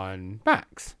out on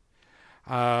Max.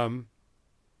 And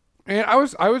I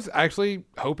was actually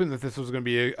hoping that this was going to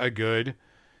be a good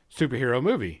superhero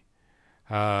movie.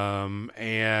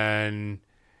 And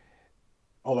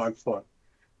Hold on.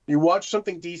 You watch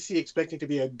something DC expecting to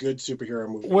be a good superhero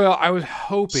movie. well, I was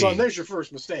hoping. So there's your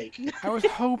first mistake. I was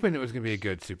hoping it was going to be a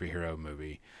good superhero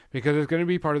movie because it's going to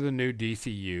be part of the new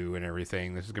DCU and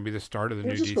everything. This is going to be the start of the new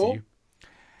Which is DCU. cool.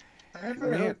 I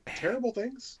haven't heard terrible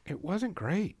things. It wasn't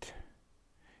great.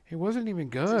 It wasn't even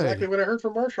good. That's exactly what I heard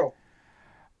from Marshall.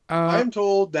 I'm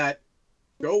told that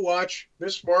go watch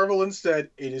Miss Marvel instead.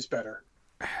 It is better.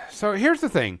 So here's the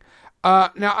thing.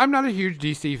 Now I'm not a huge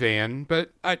DC fan,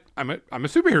 but I'm a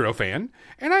superhero fan,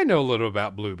 and I know a little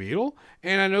about Blue Beetle,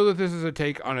 and I know that this is a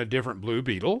take on a different Blue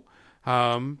Beetle.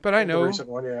 But I know The recent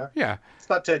one, yeah. Yeah, It's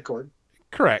not Ted Cord.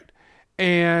 correct.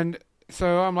 And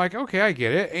so I'm like, okay, I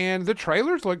get it. And the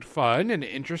trailers looked fun and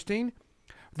interesting.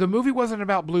 The movie wasn't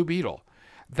about Blue Beetle.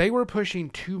 They were pushing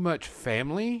too much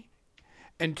family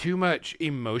and too much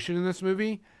emotion in this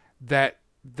movie that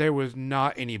there was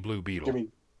not any Blue Beetle. Do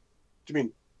you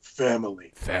mean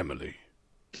family? Family.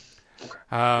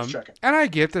 Just checking. And I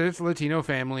get that it's a Latino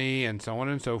family and so on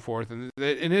and so forth, and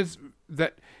it is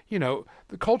that, you know,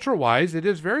 the culture wise, it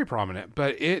is very prominent,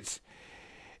 but it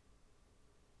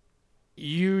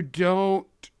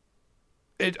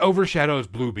overshadows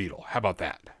Blue Beetle. How about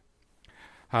that?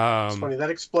 It's funny. That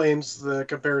explains the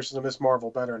comparison to Miss Marvel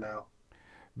better now.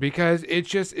 Because it's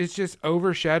just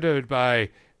overshadowed by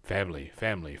family.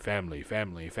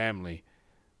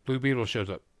 Blue Beetle shows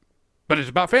up, but it's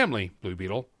about family. Blue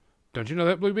Beetle, don't you know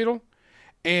that, Blue Beetle?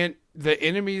 And the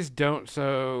enemies don't.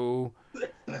 You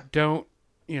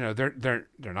know, they're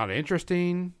not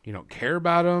interesting. You don't care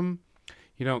about them.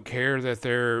 You don't care that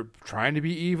they're trying to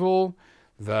be evil.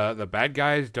 The bad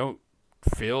guys don't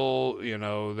feel,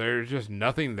 there's just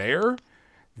nothing there.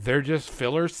 They're just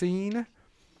filler scene.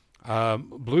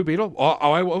 Blue Beetle.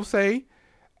 I will say,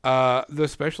 the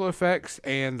special effects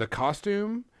and the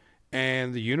costume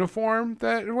and the uniform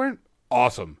that it went,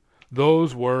 awesome.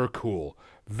 Those were cool.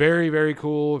 Very, very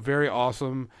cool. Very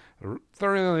awesome.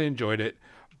 Thoroughly enjoyed it.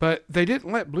 But they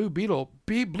didn't let Blue Beetle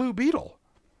be Blue Beetle.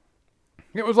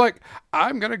 It was like,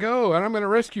 I'm going to go and I'm going to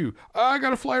rescue. I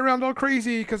got to fly around all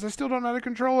crazy because I still don't know how to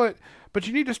control it. But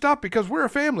you need to stop because we're a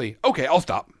family. Okay, I'll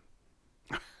stop.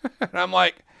 And I'm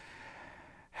like,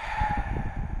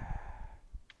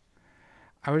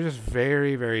 I was just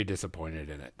very, very disappointed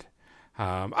in it.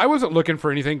 I wasn't looking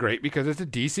for anything great because it's a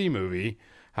DC movie.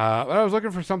 But I was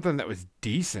looking for something that was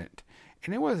decent.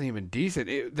 And it wasn't even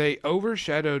decent. They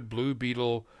overshadowed Blue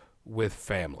Beetle with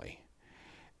family.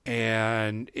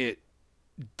 And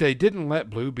they didn't let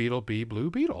Blue Beetle be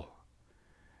Blue Beetle.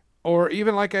 Or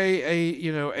even like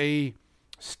a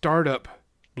startup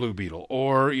Blue Beetle.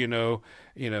 Or, what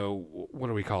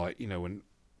do we call it? When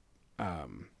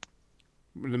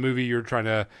the movie you're trying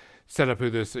to set up who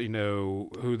this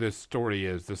story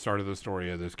is, the start of the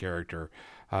story of this character.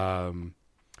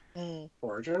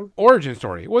 Origin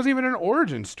story. It wasn't even an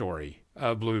origin story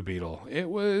of Blue Beetle. It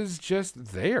was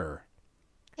just there.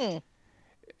 I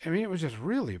mean, it was just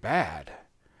really bad.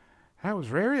 I was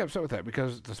very upset with that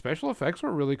because the special effects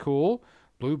were really cool.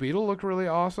 Blue Beetle looked really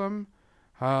awesome.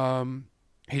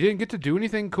 He didn't get to do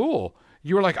anything cool.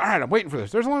 You were like, all right, I'm waiting for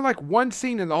this. There's only like one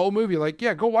scene in the whole movie. Like,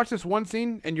 yeah, go watch this one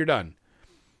scene and you're done.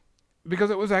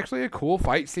 Because it was actually a cool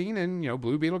fight scene and,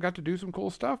 Blue Beetle got to do some cool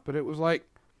stuff. But it was like,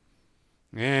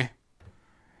 eh.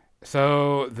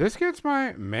 So this gets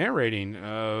my man rating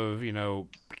of,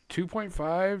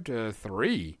 2.5 to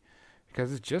 3.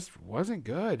 Because it just wasn't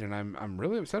good. And I'm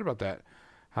really upset about that.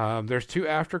 There's 2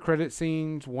 after credit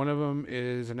scenes. One of them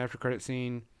is an after credit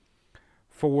scene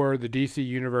for the DC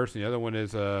universe. And the other one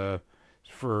is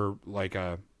for like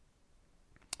a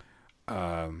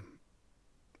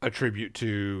tribute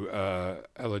to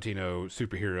a Latino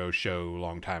superhero show a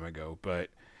long time ago. But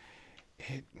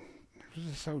I was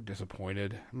just so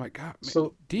disappointed. I'm like, God,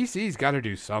 man, DC's got to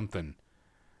do something.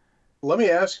 Let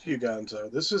me ask you,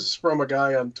 Gonzo. This is from a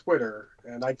guy on Twitter,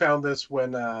 and I found this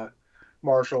when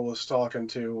Marshall was talking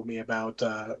to me about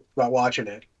watching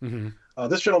it. Mm-hmm.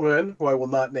 This gentleman, who I will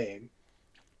not name,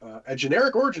 a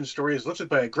generic origin story is lifted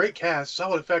by a great cast,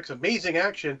 solid effects, amazing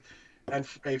action, and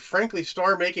a frankly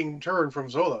star-making turn from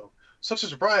Zolo. Such a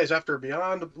surprise after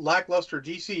beyond lackluster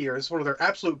DC year. It's one of their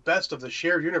absolute best of the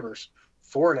shared universe.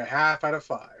 4.5 out of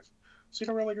 5. So you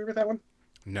don't really agree with that one?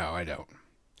 No, I don't.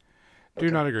 Do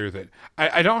not agree with it.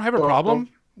 I don't have a problem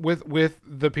with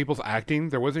the people's acting.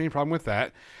 There wasn't any problem with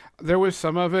that. There was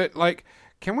some of it, like,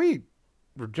 can we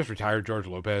just retire George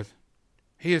Lopez?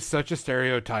 He is such a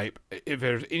stereotype. If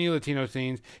there's any Latino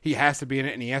scenes, he has to be in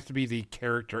it, and he has to be the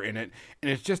character in it. And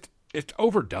it's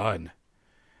overdone.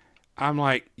 I'm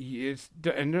like, and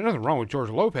there's nothing wrong with George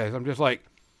Lopez. I'm just like,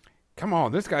 come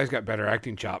on, this guy's got better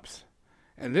acting chops.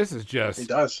 And this is just... He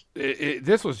does.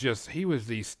 This was just... He was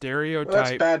the stereotype... Well,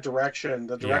 that's bad direction.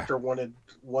 The director wanted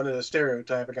a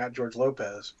stereotype and got George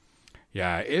Lopez.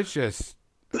 Yeah, it's just...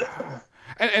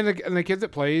 and the kid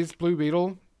that plays Blue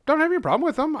Beetle, don't have any problem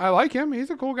with him. I like him. He's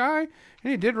a cool guy.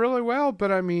 And he did really well.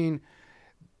 But, I mean,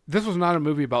 this was not a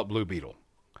movie about Blue Beetle.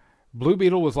 Blue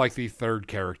Beetle was like the third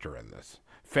character in this.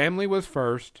 Family was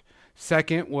first.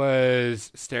 Second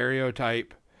was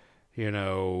stereotype,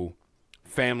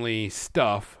 family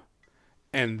stuff,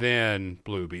 and then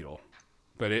Blue Beetle.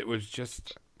 But it was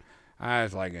just, I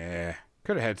was like,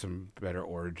 could have had some better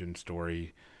origin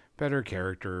story, better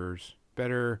characters,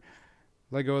 better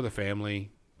let go of the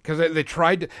family. Because they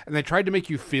tried to make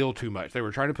you feel too much. They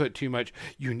were trying to put too much.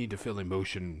 You need to feel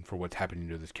emotion for what's happening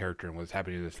to this character and what's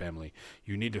happening to this family.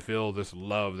 You need to feel this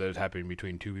love that is happening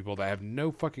between two people that have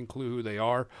no fucking clue who they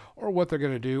are or what they're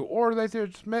going to do or that they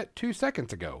just met 2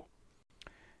 seconds ago.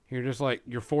 You're just like,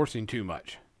 you're forcing too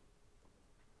much.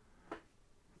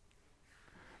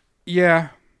 Yeah.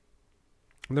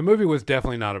 The movie was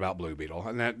definitely not about Blue Beetle,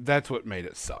 and that's what made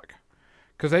it suck.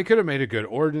 Because they could have made a good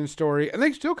origin story, and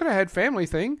they still could have had family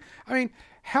thing. I mean,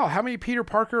 hell, how many Peter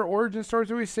Parker origin stories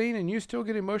have we seen, and you still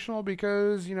get emotional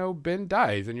because, Ben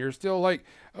dies, and you're still like,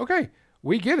 okay,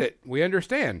 we get it. We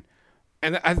understand.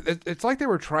 And it's like they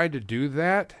were trying to do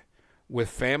that with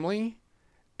family,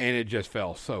 and it just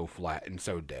fell so flat and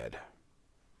so dead.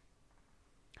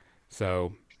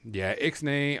 So, yeah,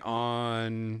 Ixnay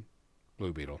on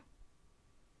Blue Beetle.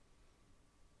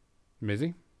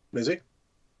 Mizzy?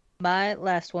 My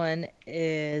last one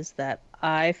is that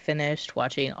I finished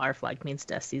watching Our Flag Means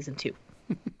Death Season 2.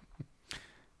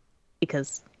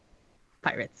 Because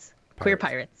Pirates. Queer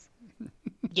pirates.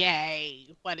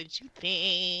 Yay! What did you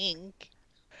think?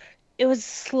 It was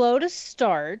slow to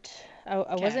start. I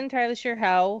Okay. wasn't entirely sure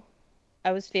how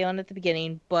I was feeling at the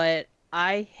beginning, but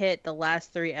I hit the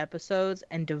last 3 episodes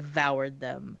and devoured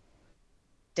them.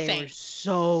 They Same. were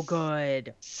so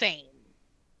good. Same.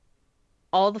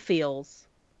 All the feels.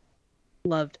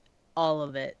 Loved all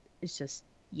of it. It's just,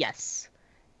 yes.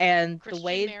 And Christian the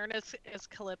way... Nairn is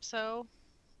Calypso.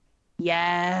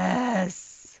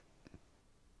 Yes!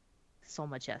 So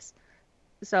much yes.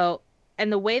 So,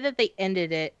 and the way that they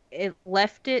ended it, it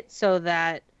left it so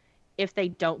that if they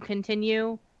don't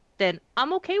continue, then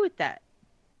I'm okay with that.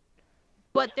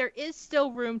 But there is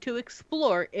still room to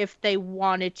explore if they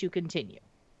wanted to continue.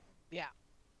 Yeah.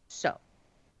 So,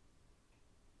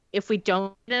 if we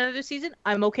don't get another season,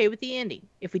 I'm okay with the ending.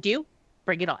 If we do,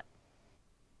 bring it on.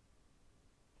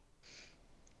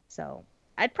 So,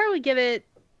 I'd probably give it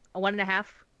a 1.5,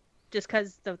 just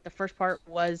because the first part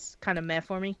was kind of meh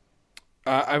for me.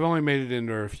 I've only made it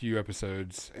into a few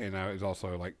episodes, and I was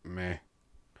also like meh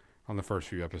on the first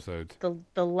few episodes.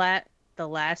 The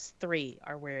last 3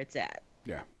 are where it's at.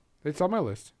 Yeah, it's on my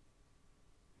list.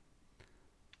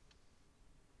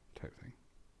 Type thing.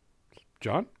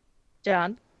 John?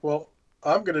 Well,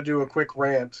 I'm going to do a quick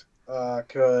rant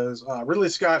because Ridley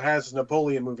Scott has a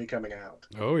Napoleon movie coming out.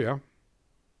 Oh, yeah.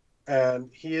 And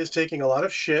he is taking a lot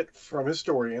of shit from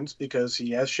historians because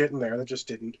he has shit in there that just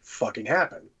didn't fucking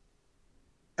happen.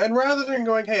 And rather than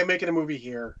going, hey, I'm making a movie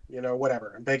here,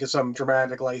 whatever, and making some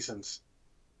dramatic license.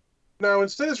 No,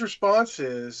 instead his response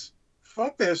is,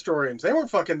 fuck the historians. They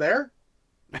weren't fucking there.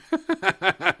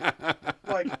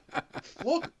 Like,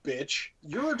 look, bitch,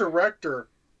 you're a director.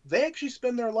 They actually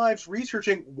spend their lives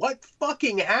researching what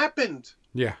fucking happened.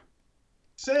 Yeah.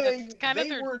 Saying That's kind of they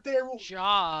their weren't there.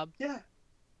 job. Yeah.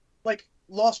 Like,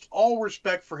 lost all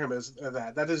respect for him as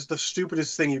that. That is the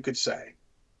stupidest thing you could say.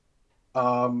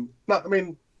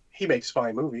 He makes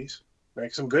fine movies.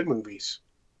 Makes some good movies.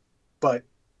 But,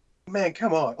 man,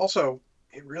 come on. Also,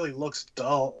 it really looks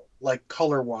dull, like,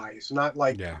 color-wise, not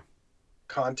like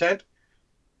content.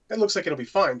 It looks like it'll be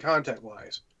fine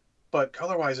content-wise. But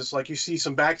color-wise, it's like you see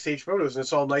some backstage photos and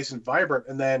it's all nice and vibrant,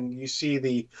 and then you see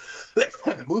the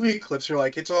movie clips and you're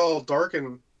like, it's all dark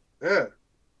and,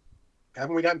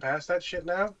 haven't we gotten past that shit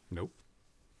now? Nope.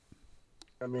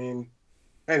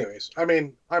 Anyways,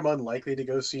 I'm unlikely to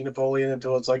go see Napoleon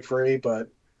until it's like free, but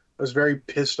I was very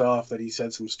pissed off that he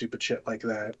said some stupid shit like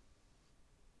that.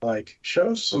 Like,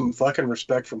 show some fucking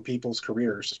respect from people's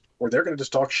careers, or they're gonna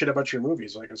just talk shit about your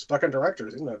movies. Like, it's fucking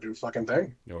directors, he's gonna do a fucking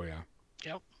thing. Oh, yeah.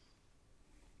 Yep.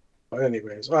 But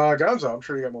anyways, Gonzo, I'm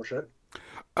sure you got more shit.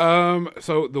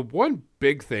 So the one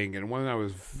big thing, and one I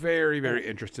was very, very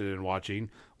interested in watching,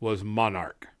 was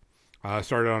Monarch.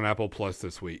 Started on Apple Plus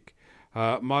this week.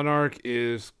 Monarch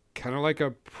is kind of like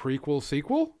a prequel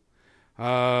sequel to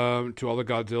all the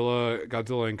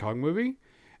Godzilla and Kong movie.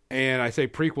 And I say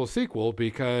prequel sequel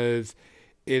because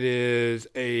it is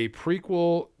a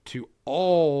prequel to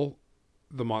all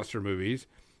the monster movies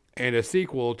and a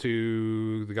sequel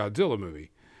to the Godzilla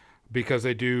movie because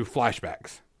they do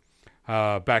flashbacks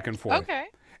back and forth. Okay.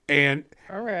 And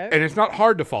All right. and it's not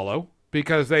hard to follow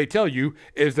because they tell you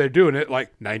is they're doing it like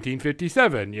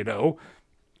 1957,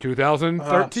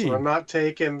 2013. So I'm not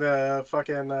taking the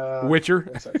fucking Witcher.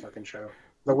 What's that fucking show?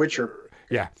 The Witcher.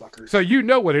 Yeah. Fuckers. So you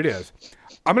know what it is.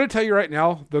 I'm going to tell you right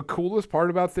now, the coolest part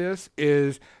about this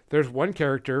is there's one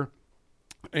character,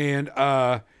 and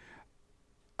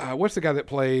what's the guy that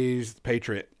plays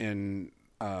Patriot in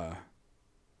the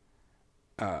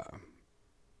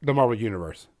Marvel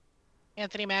Universe?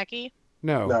 Anthony Mackie.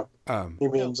 No. He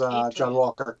means Patriot. John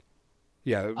Walker.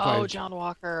 Yeah. Oh, John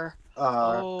Walker. Kurt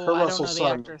I don't Russell's know the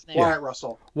son. actor's name. Wyatt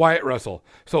Russell. Wyatt Russell.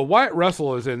 So Wyatt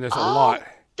Russell is in this a lot.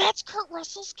 That's Kurt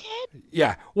Russell's kid?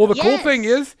 Yeah. Well, the cool Yes. thing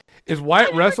is I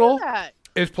Wyatt never Russell knew that.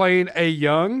 is playing a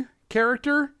young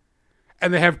character,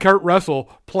 and they have Kurt Russell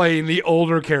playing the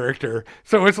older character.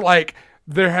 So it's like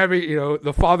they're having,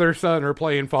 the father-son are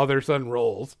playing father-son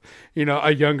roles.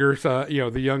 A younger son,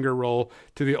 the younger role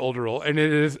to the older role. And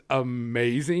it is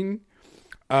amazing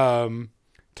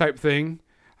type thing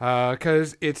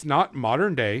because it's not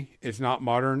modern day. It's not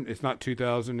modern. It's not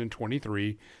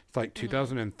 2023. It's like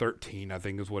 2013, I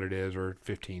think is what it is, or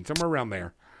 15, somewhere around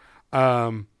there.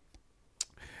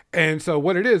 And so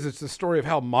what it is, it's the story of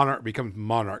how Monarch becomes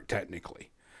Monarch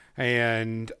technically.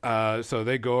 And so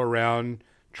they go around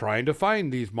trying to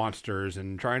find these monsters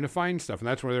and trying to find stuff. And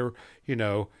that's where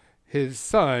his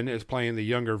son is playing the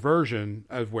younger version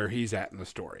of where he's at in the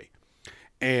story.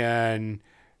 And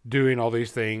doing all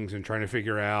these things and trying to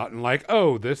figure out and like,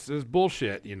 oh, this is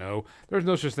bullshit. There's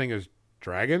no such thing as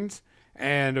dragons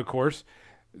And of course,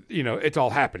 it's all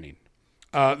happening.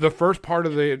 The first part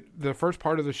of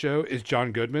the show is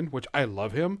John Goodman, which I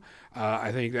love him.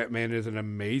 I think that man is an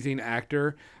amazing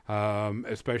actor,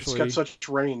 especially. He's got such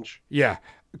range. Yeah,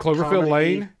 Cloverfield Comedy,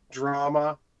 Lane,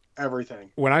 drama,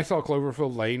 everything. when I saw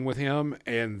Cloverfield Lane with him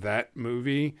and that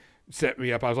movie set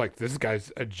me up, I was like, this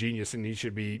guy's a genius and he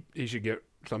should get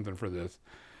something for this.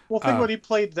 Well, think about it, he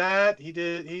played that.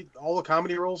 He all the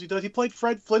comedy roles he does. He played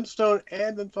Fred Flintstone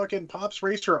and then fucking Pops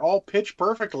Racer all pitch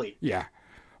perfectly. Yeah.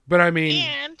 But I mean,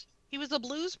 And he was a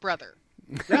blues brother.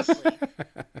 Yes.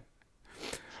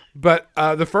 but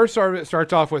the first part of it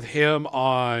starts off with him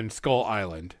on Skull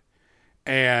Island.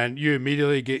 And you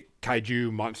immediately get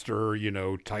kaiju monster,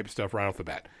 type stuff right off the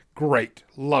bat. Great.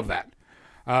 Love that.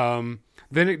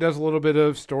 Then it does a little bit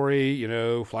of story,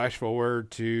 flash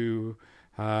forward to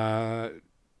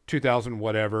 2000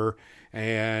 whatever,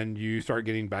 and you start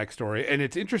getting backstory. And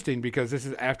it's interesting because this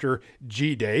is after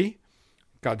G-Day,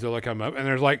 Godzilla come up, and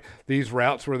there's like these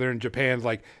routes where they're in Japan,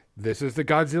 like, this is the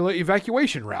Godzilla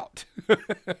evacuation route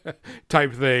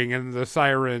type thing, and the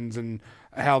sirens and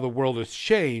how the world has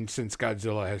changed since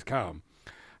Godzilla has come.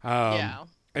 Yeah.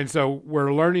 And so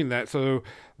we're learning that. So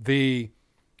the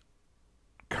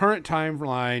current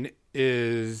timeline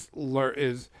is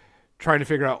trying to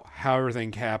figure out how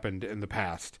everything happened in the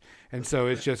past. And so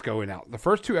it's just going out. The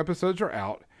first 2 episodes are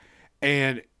out,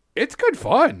 and it's good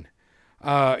fun.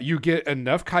 You get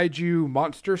enough kaiju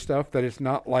monster stuff that it's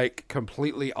not like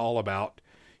completely all about,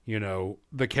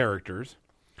 the characters.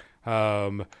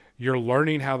 You're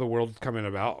learning how the world's coming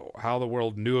about, how the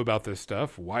world knew about this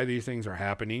stuff, why these things are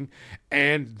happening.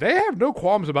 And they have no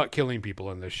qualms about killing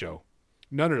people in this show.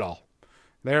 None at all.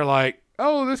 They're like,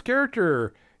 oh, this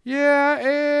character. Yeah,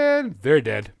 and they're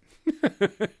dead.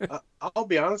 I'll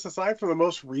be honest, aside from the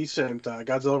most recent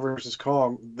Godzilla vs.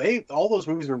 Kong, all those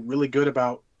movies are really good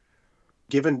about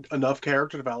giving enough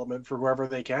character development for whoever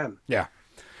they can. Yeah.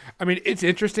 I mean, it's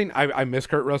interesting. I miss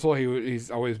Kurt Russell.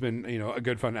 He's always been, a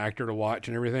good fun actor to watch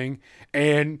and everything.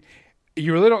 And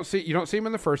you really don't see him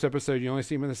in the first episode. You only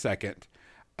see him in the second.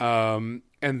 And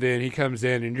then he comes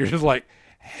in and you're just like,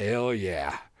 hell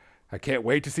yeah. I can't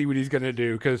wait to see what he's going to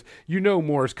do, because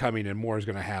more is coming and more is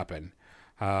going to happen.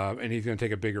 And he's going to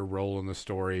take a bigger role in the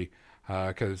story,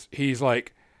 because he's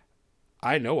like,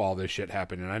 I know all this shit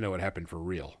happened and I know it happened for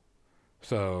real.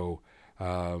 So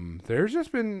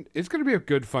it's going to be a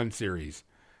good fun series.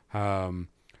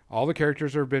 All the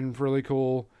characters have been really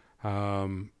cool.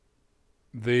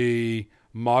 The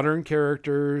modern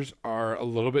characters are a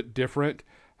little bit different,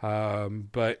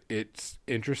 but it's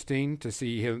interesting to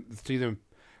see them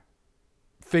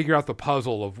figure out the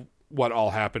puzzle of what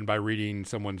all happened by reading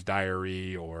someone's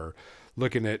diary or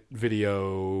looking at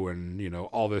video and,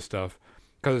 all this stuff.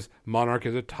 Because Monarch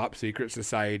is a top secret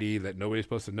society that nobody's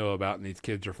supposed to know about, and these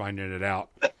kids are finding it out.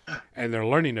 And they're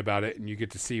learning about it, and you get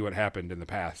to see what happened in the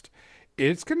past.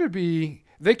 It's going to be...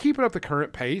 They keep it up the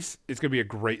current pace. It's going to be a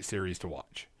great series to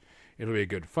watch. It'll be a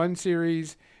good, fun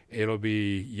series. It'll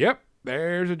be, yep,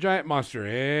 there's a giant monster,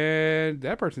 and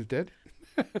that person's dead.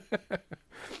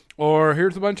 Or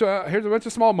here's a bunch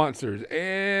of small monsters,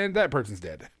 and that person's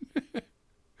dead.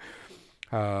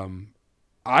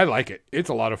 I like it. It's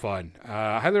a lot of fun.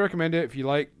 I highly recommend it if you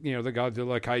like, the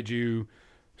Godzilla kaiju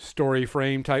story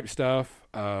frame type stuff.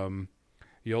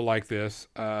 You'll like this.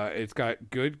 It's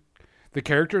got good. The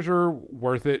characters are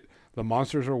worth it. The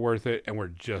monsters are worth it, and we're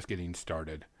just getting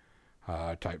started,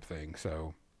 type thing.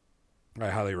 So I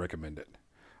highly recommend it.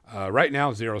 Right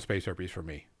now, 0 space herpes for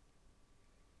me.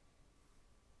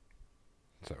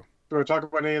 So. Do you want to talk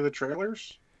about any of the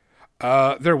trailers?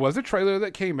 There was a trailer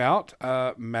that came out.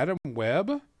 Madam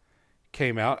Web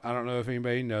came out. I don't know if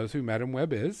anybody knows who Madam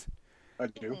Web is. I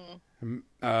do.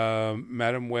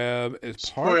 Madam Web is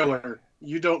Spoiler.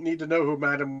 You don't need to know who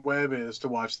Madam Web is to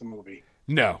watch the movie.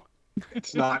 No.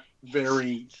 It's not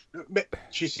very...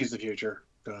 She sees the future.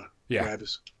 Yeah.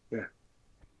 Webs. Yeah.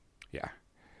 Yeah.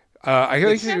 I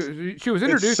think she was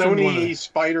introduced It's Sony in one of...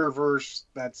 Spider-Verse.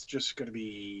 That's just going to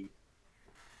be...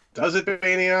 Does it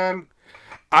Banion?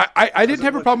 I didn't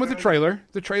have a problem with the trailer.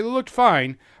 The trailer looked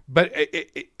fine, but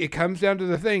it comes down to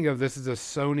the thing of this is a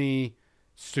Sony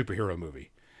superhero movie.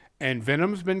 And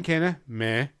Venom's been kind of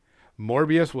meh.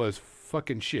 Morbius was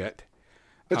fucking shit.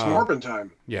 It's Morbin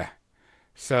time. Yeah.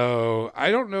 So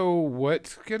I don't know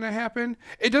what's going to happen.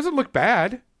 It doesn't look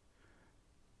bad.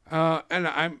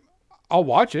 And I'll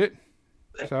watch it.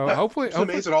 So hopefully... It's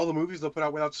amazing all the movies they'll put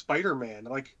out without Spider-Man.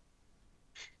 Like,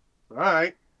 all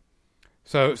right.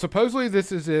 So supposedly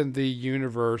this is in the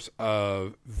universe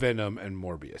of Venom and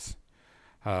Morbius.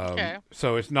 Okay.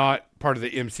 So it's not part of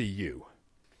the MCU.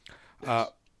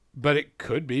 but it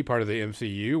could be part of the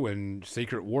MCU when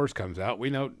Secret Wars comes out. We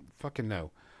know, fucking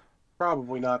know.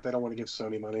 Probably not. They don't want to give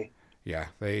Sony money. Yeah,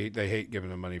 they hate giving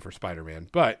them money for Spider-Man.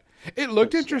 But it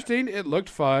looked interesting. Yeah. It looked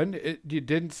fun. It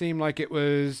didn't seem like it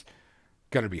was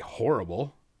going to be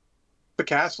horrible. The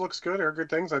cast looks good. There are good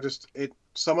things.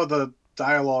 Some of the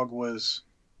dialogue was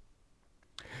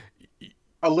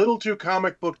a little too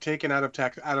comic book taken out of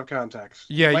context.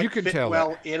 Yeah, you could tell well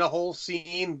that. In a whole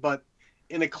scene, but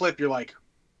in a clip, you're like,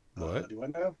 what do I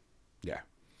know? Yeah,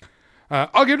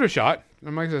 I'll give it a shot.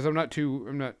 I'm like this. I'm not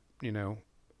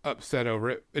upset over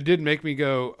it. It did make me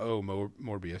go, oh,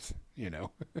 Morbius,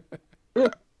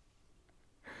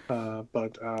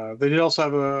 But they did also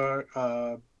have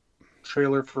a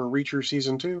trailer for Reacher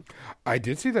season 2. I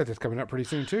did see that. That's coming up pretty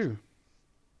soon too.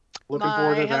 Looking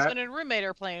forward to that. My husband and roommate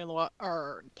are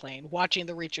watching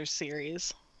the Reacher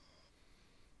series.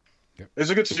 Yep. It's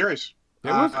a good series. It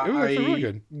was really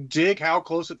good. Dig how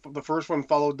close the first one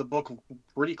followed the book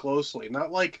pretty closely.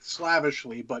 Not like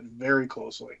slavishly, but very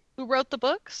closely. Who wrote the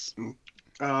books?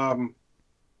 I don't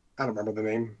remember the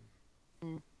name.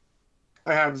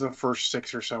 I have the first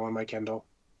 6 or so on my Kindle.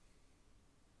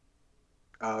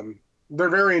 They're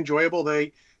very enjoyable.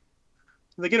 They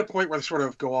get a point where they sort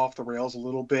of go off the rails a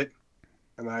little bit,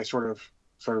 and I sort of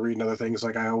reading other things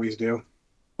like I always do.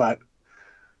 But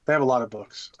they have a lot of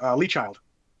books. Lee Child.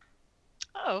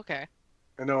 Oh, okay.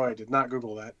 I know I did not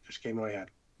Google that. Just came to my head.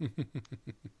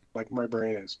 Like my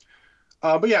brain is.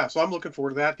 But yeah, so I'm looking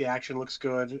forward to that. The action looks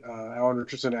good. Alan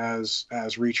Richardson as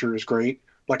Reacher is great.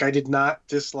 Like, I did not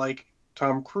dislike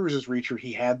Tom Cruise's Reacher.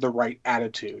 He had the right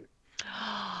attitude.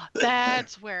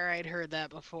 That's where I'd heard that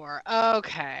before.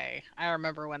 Okay. I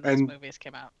remember when those movies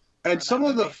came out. And some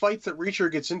of the fights that Reacher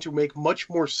gets into make much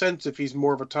more sense if he's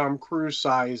more of a Tom Cruise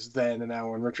size than an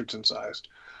Alan Richardson sized.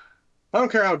 I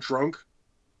don't care how drunk,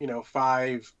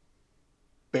 5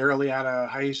 barely out of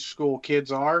high school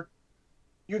kids are.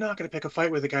 You're not going to pick a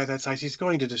fight with a guy that size. He's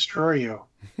going to destroy you.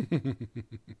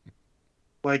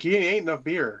 Like, he ain't enough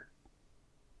beer.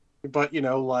 But,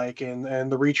 like in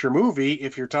the Reacher movie,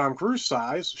 if you're Tom Cruise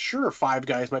size, sure, 5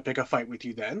 guys might pick a fight with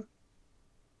you then.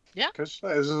 Yeah. Because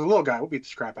as a little guy, we'll beat the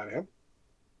crap out of him.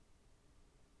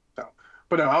 So,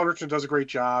 but no, Alan Richardson does a great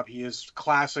job. He is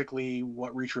classically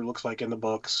what Reacher looks like in the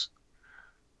books.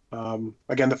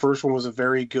 Again, the first one was a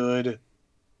very good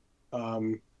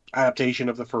adaptation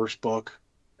of the first book.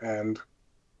 And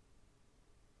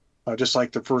just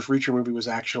like the first Reacher movie was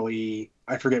actually,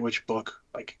 I forget which book,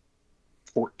 like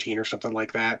 14 or something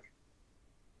like that.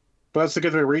 But that's the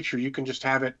good thing with Reacher. You can just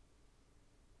have it,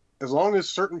 as long as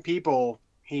certain people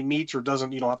he meets or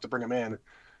doesn't, you don't have to bring them in,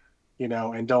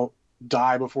 and don't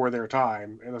die before their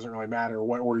time. It doesn't really matter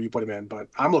what order you put them in, but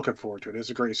I'm looking forward to it. It's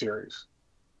a great series.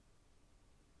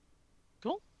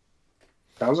 Cool.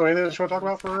 That was anything that you want to talk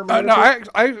about for a no, minute?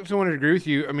 I just wanted to agree with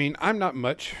you. I mean, I'm not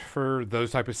much for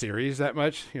those type of series that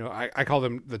much. I call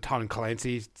them the Tom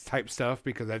Clancy type stuff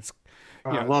because that's.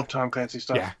 I love Tom Clancy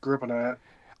stuff. Yeah. Grew up on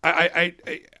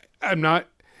that. I'm not.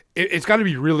 It's got to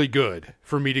be really good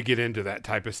for me to get into that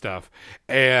type of stuff.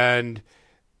 And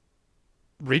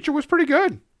Reacher was pretty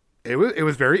good. It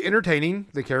was very entertaining.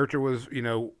 The character was,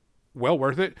 well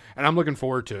worth it, and I'm looking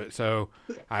forward to it. So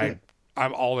I'm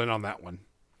all in on that one.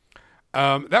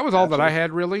 That was all that I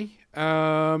had, really.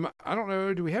 I don't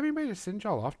know. Do we have anybody to send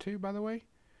y'all off to, by the way?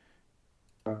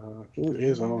 Who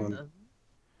is on?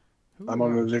 I'm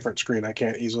on a different screen. I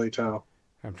can't easily tell.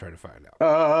 I'm trying to find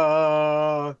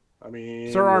out. I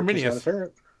mean, Sir Arminius.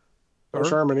 Or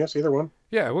Sir Arminius, either one.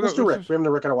 Yeah, let's do Rick. We haven't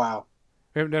done Rick in a while.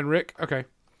 We haven't done Rick? Okay.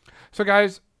 So,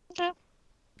 guys, okay.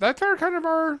 That's our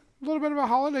little bit of a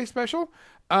holiday special.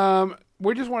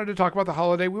 We just wanted to talk about the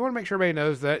holiday. We want to make sure everybody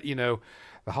knows that,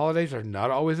 the holidays are not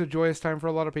always a joyous time for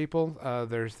a lot of people.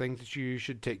 There's things that you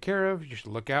should take care of, you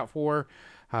should look out for.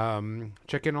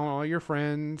 Check in on all your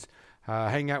friends,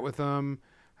 hang out with them.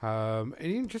 And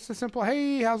even just a simple,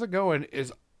 hey, how's it going,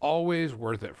 is always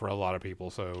worth it for a lot of people.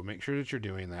 So make sure that you're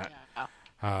doing that.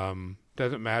 Yeah.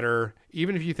 Doesn't matter.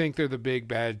 Even if you think they're the big,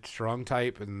 bad, strong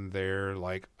type and they're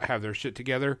like, have their shit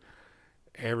together,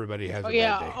 everybody has a bad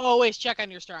day. Always check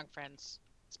on your strong friends.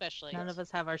 Especially. None of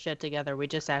us have our shit together. We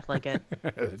just act like it.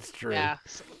 That's true. Yeah.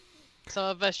 Some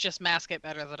of us just mask it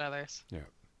better than others. Yeah.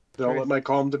 Don't let my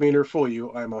calm demeanor fool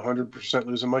you. I'm 100%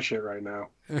 losing my shit right now.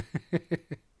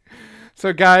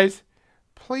 So, guys,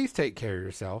 please take care of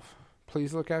yourself.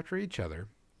 Please look after each other.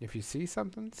 If you see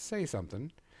something, say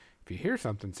something. If you hear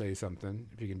something, say something.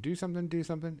 If you can do something, do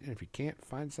something. And if you can't,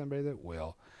 find somebody that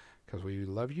will. Because we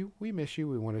love you. We miss you.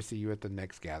 We want to see you at the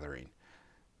next gathering.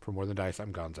 For More Than Dice,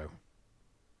 I'm Gonzo.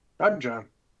 I'm John.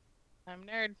 I'm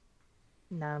Nerd.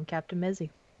 No, I'm Captain Mizzy.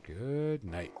 Good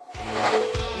night.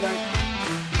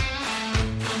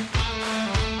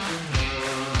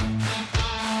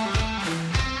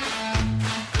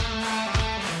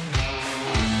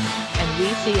 And we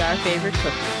see our favorite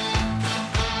cookie.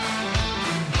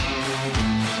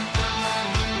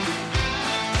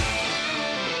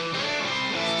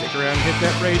 Stick around and hit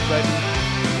that raid button.